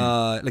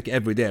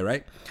 every day,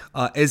 right,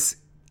 is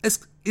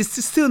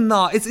still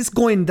not. It's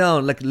going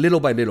down little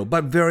by little,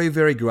 but very,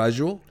 very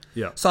gradual.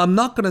 Yeah. So I'm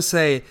not going to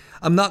say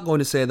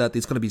that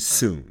it's going to be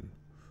soon,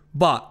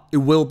 but it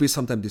will be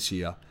sometime this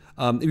year.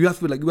 You have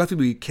to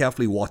be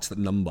carefully watch the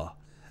number,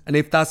 and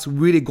if that's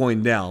really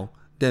going down,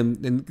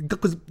 then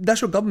because the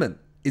national government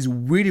is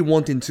really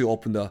wanting to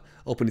open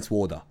its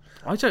border.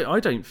 I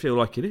don't feel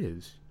like it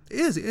is.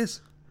 It is.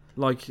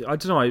 I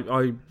don't know.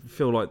 I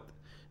feel like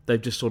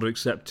they've just sort of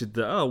accepted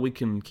that, we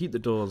can keep the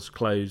doors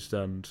closed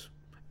and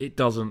it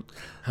doesn't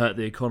hurt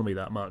the economy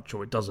that much,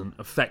 or it doesn't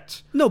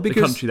affect the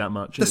country that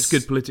much. And it's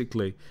good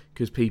politically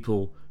because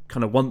people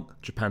kind of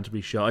want Japan to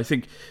be shut. I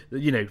think,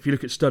 if you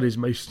look at studies,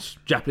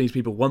 most Japanese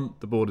people want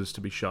the borders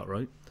to be shut,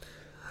 right?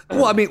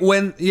 Well, I mean,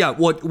 when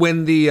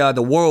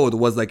the world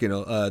was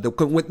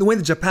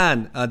when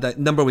Japan, the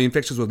number of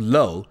infections was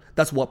low,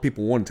 that's what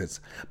people wanted.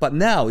 But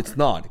now it's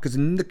not, because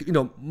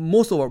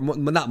most of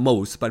not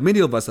most, but many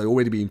of us are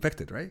already being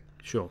infected, right?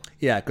 Sure.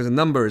 Yeah, because the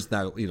numbers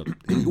now,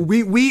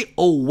 we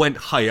all went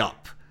high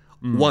up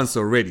once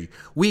already.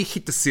 We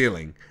hit the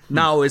ceiling.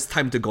 Now it's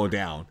time to go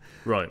down.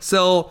 Right.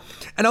 So,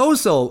 and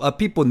also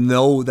people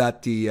know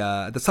that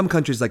the some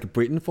countries like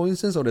Britain, for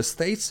instance, or the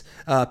States,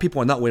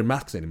 people are not wearing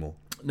masks anymore.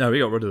 No, we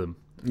got rid of them.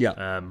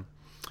 Yeah.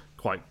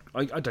 I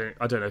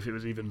don't know if it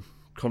was even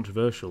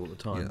controversial at the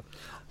time. Yeah.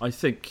 I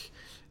think,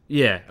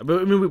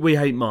 but I mean, we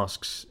hate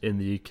masks in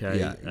the UK.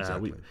 Yeah,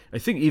 exactly. I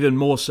think even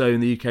more so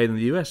in the UK than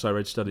the US. I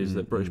read studies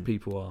that British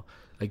people are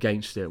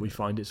against it. We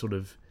find it sort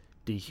of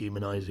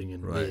dehumanizing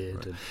and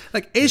weird. Right.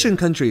 And, Asian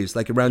countries,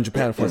 around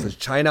Japan, for instance,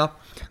 China,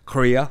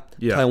 Korea,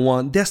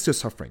 Taiwan, they're still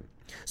suffering.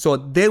 So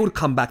they would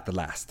come back the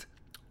last,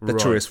 the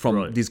tourists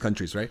from these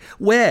countries, right?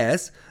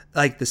 Whereas,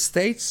 the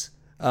States...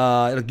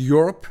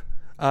 Europe,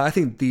 I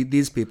think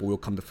these people will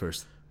come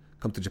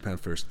to Japan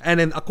first. And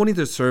then according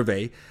to the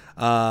survey,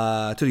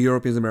 to the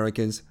Europeans,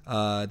 Americans,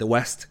 the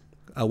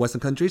Western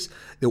countries,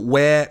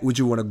 where would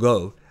you want to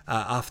go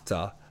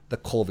after the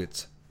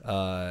COVID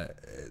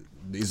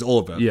is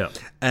over? Yeah.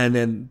 And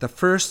then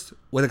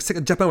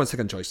Japan was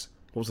second choice.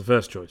 What was the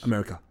first choice?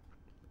 America.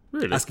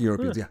 Really? Asking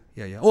Europeans,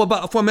 yeah. Oh,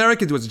 but for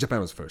Americans, Japan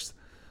was first.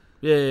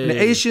 Yeah. And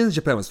Asians,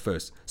 Japan was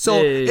first.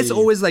 So it's Yeah.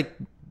 always like,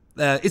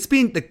 it's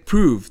been like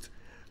proved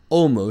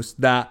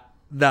almost that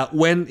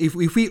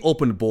if we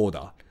open the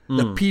border,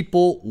 the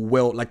people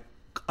will, like,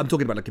 I'm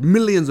talking about like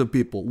millions of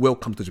people will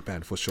come to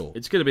Japan for sure.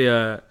 It's going to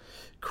be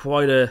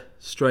quite a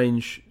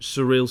strange,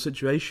 surreal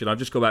situation. I've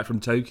just got back from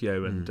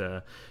Tokyo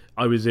and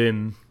I was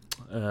in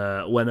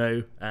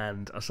Ueno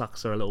and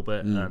Asakusa a little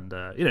bit, and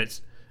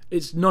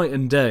it's night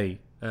and day.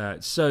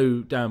 It's so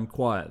damn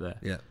quiet there.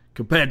 Yeah.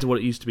 Compared to what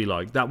it used to be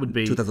like. That would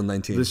be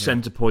 2019, the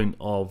centre point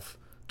of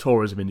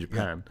tourism in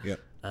Japan. Yeah.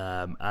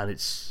 And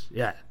it's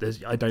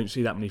I don't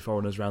see that many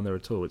foreigners around there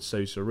at all. It's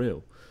so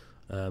surreal.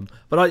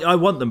 But I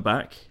want them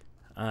back.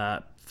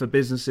 For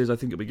businesses, I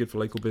think it'd be good for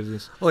local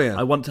business. Oh, yeah.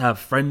 I want to have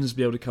friends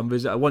be able to come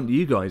visit. I want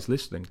you guys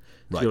listening to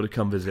be able to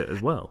come visit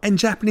as well. And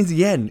Japanese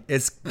yen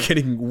is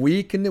getting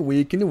weak and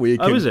weak and weak.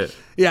 Oh, is it?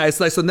 Yeah,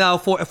 it's like, so now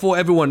for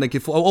everyone, like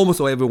for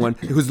almost everyone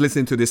who's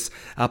listening to this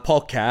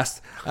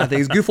podcast, I think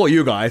it's good for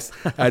you guys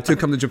to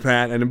come to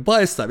Japan and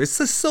buy stuff. It's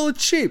just so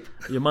cheap.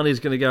 Your money's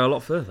going to go a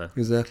lot further.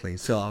 Exactly.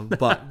 So,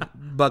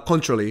 but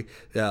contrarily,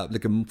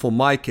 like for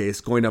my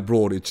case, going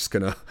abroad, it's just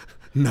gonna.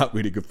 Not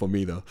really good for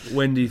me though.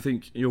 When do you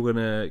think you're going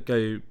to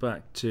go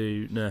back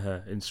to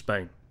Nerja in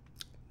Spain?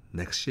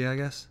 Next year, I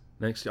guess.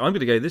 Next year? I'm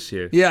going to go this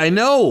year. Yeah, I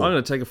know. I'm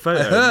going to take a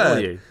photo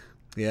for you.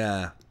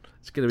 Yeah.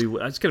 It's going to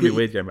be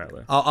weird going back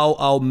there.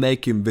 I'll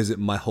make him visit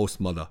my host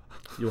mother.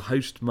 Your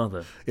host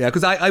mother. Yeah,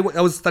 because I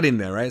was studying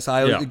there, right? So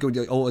I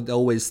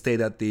always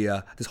stayed at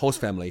the this host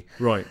family.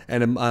 Right.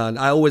 And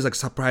I always like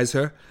surprise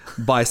her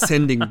by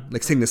sending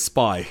a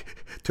spy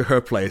to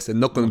her place and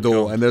knock on the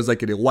door, and there's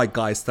like a white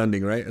guy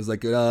standing, right? It's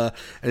like and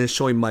it's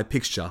showing my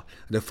picture,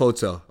 the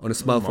photo on a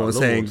smartphone,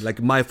 saying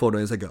like my photo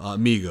is like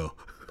amigo.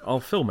 I'll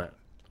film it.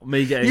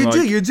 Me getting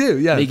you do,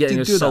 yeah. Me getting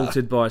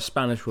assaulted by a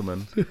Spanish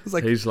woman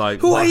like, who's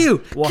like, "Who are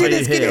you? Why are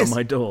you here on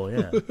my door?"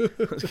 Yeah,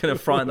 it's going to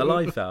frighten the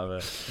life out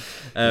of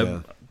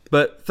her.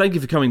 But thank you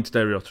for coming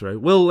today, Ryotaro.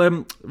 Well,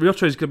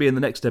 Ryotaro is going to be in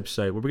the next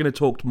episode where we're going to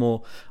talk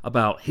more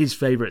about his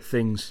favourite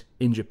things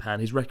in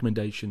Japan, his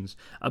recommendations,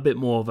 a bit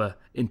more of a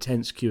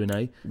intense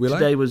Q&A.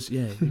 Today was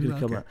you're going to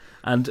come out,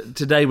 and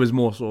today was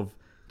more sort of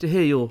to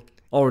hear your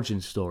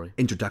origin story,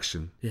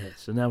 introduction. Yeah,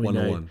 so now we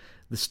know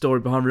the story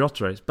behind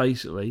Ryotaro. It's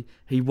basically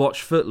he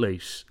watched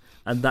Footloose,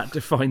 and that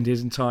defined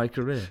his entire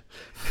career.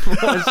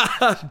 What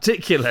a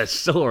ridiculous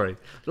story.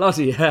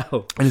 Bloody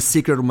hell. And the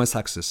secret of my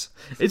success.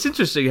 It's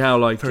interesting how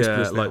like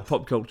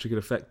pop culture can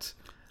affect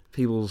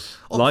people's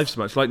lives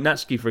so much. Like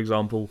Natsuki, for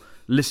example,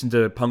 listened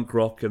to punk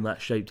rock and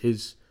that shaped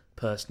his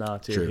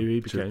personality and who he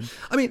became.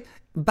 I mean,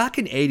 back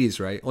in 80s,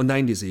 right? Or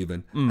 90s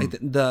even, like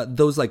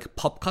those like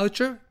pop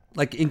culture,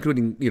 like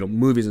including,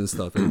 movies and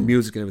stuff and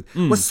music and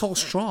everything, was so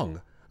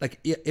strong. Like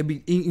it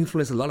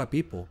influenced a lot of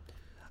people.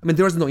 I mean,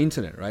 there was no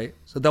internet, right?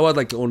 So that was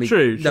like the only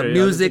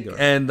music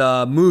and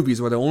movies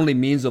were the only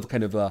means of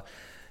kind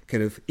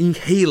of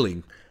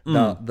inhaling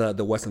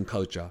the Western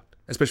culture,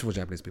 especially for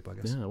Japanese people, I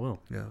guess. Yeah, well,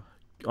 yeah.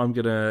 I'm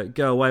gonna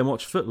go away and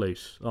watch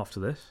Footloose after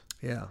this.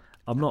 Yeah,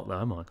 I'm not though,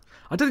 am I?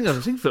 I don't think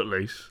I've seen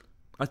Footloose.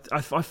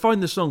 I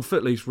find the song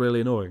Footloose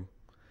really annoying.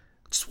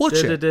 Just watch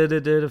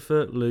it.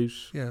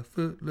 Footloose. Yeah,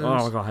 Footloose.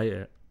 Oh, I hate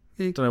it.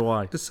 Don't know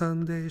why. The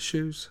Sunday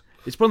shoes.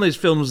 It's one of those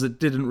films that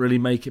didn't really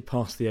make it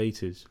past the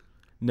 80s.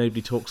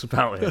 Nobody talks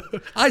about it.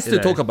 I still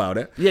talk about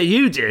it. Yeah,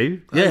 you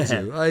do.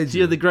 Yeah. I do.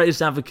 You're the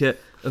greatest advocate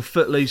of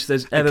Footloose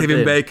there's ever been.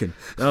 Kevin Bacon.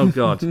 Oh,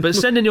 God. But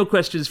send in your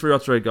questions for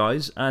Ryotaro,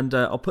 guys, and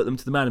I'll put them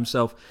to the man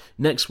himself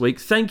next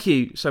week. Thank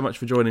you so much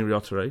for joining,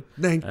 Ryotaro.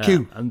 Thank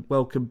you. And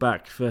welcome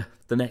back for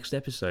the next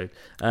episode.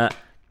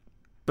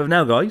 But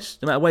now, guys,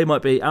 no matter where you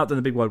might be out there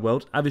in the big wide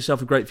world, have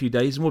yourself a great few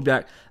days, and we'll be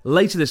back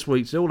later this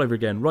week, so all over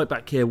again, right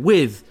back here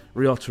with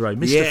Ryotaro,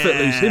 Mr.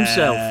 Footloose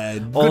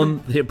himself,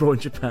 on the Abroad in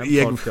Japan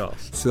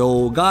podcast.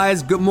 So,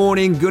 guys, good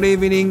morning, good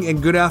evening,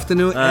 and good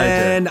afternoon,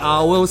 and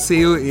I will see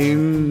you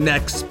in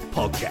next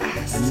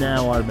podcast. And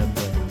now I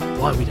remember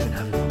why we don't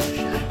have it on the show.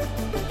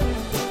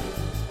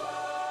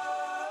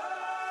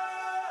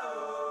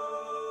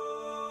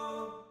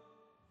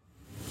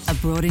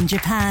 Abroad in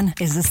Japan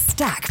is a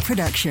Stack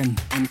production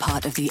and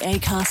part of the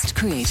Acast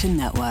Creator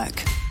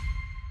Network.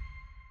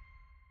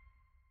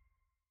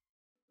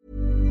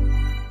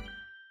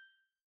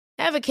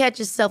 Ever catch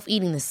yourself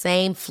eating the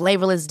same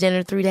flavorless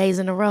dinner 3 days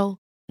in a row?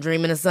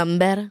 Dreaming of something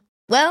better?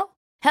 Well,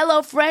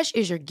 HelloFresh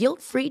is your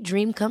guilt-free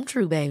dream come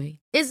true, baby.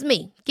 It's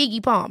me,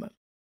 Keke Palmer.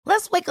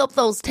 Let's wake up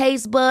those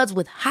taste buds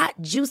with hot,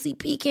 juicy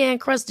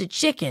pecan-crusted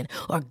chicken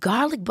or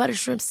garlic butter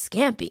shrimp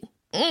scampi.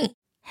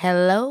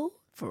 Hello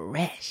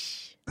Fresh.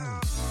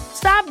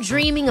 Stop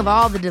dreaming of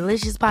all the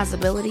delicious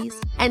possibilities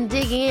and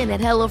dig in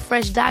at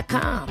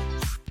HelloFresh.com.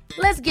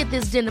 Let's get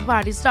this dinner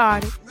party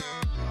started.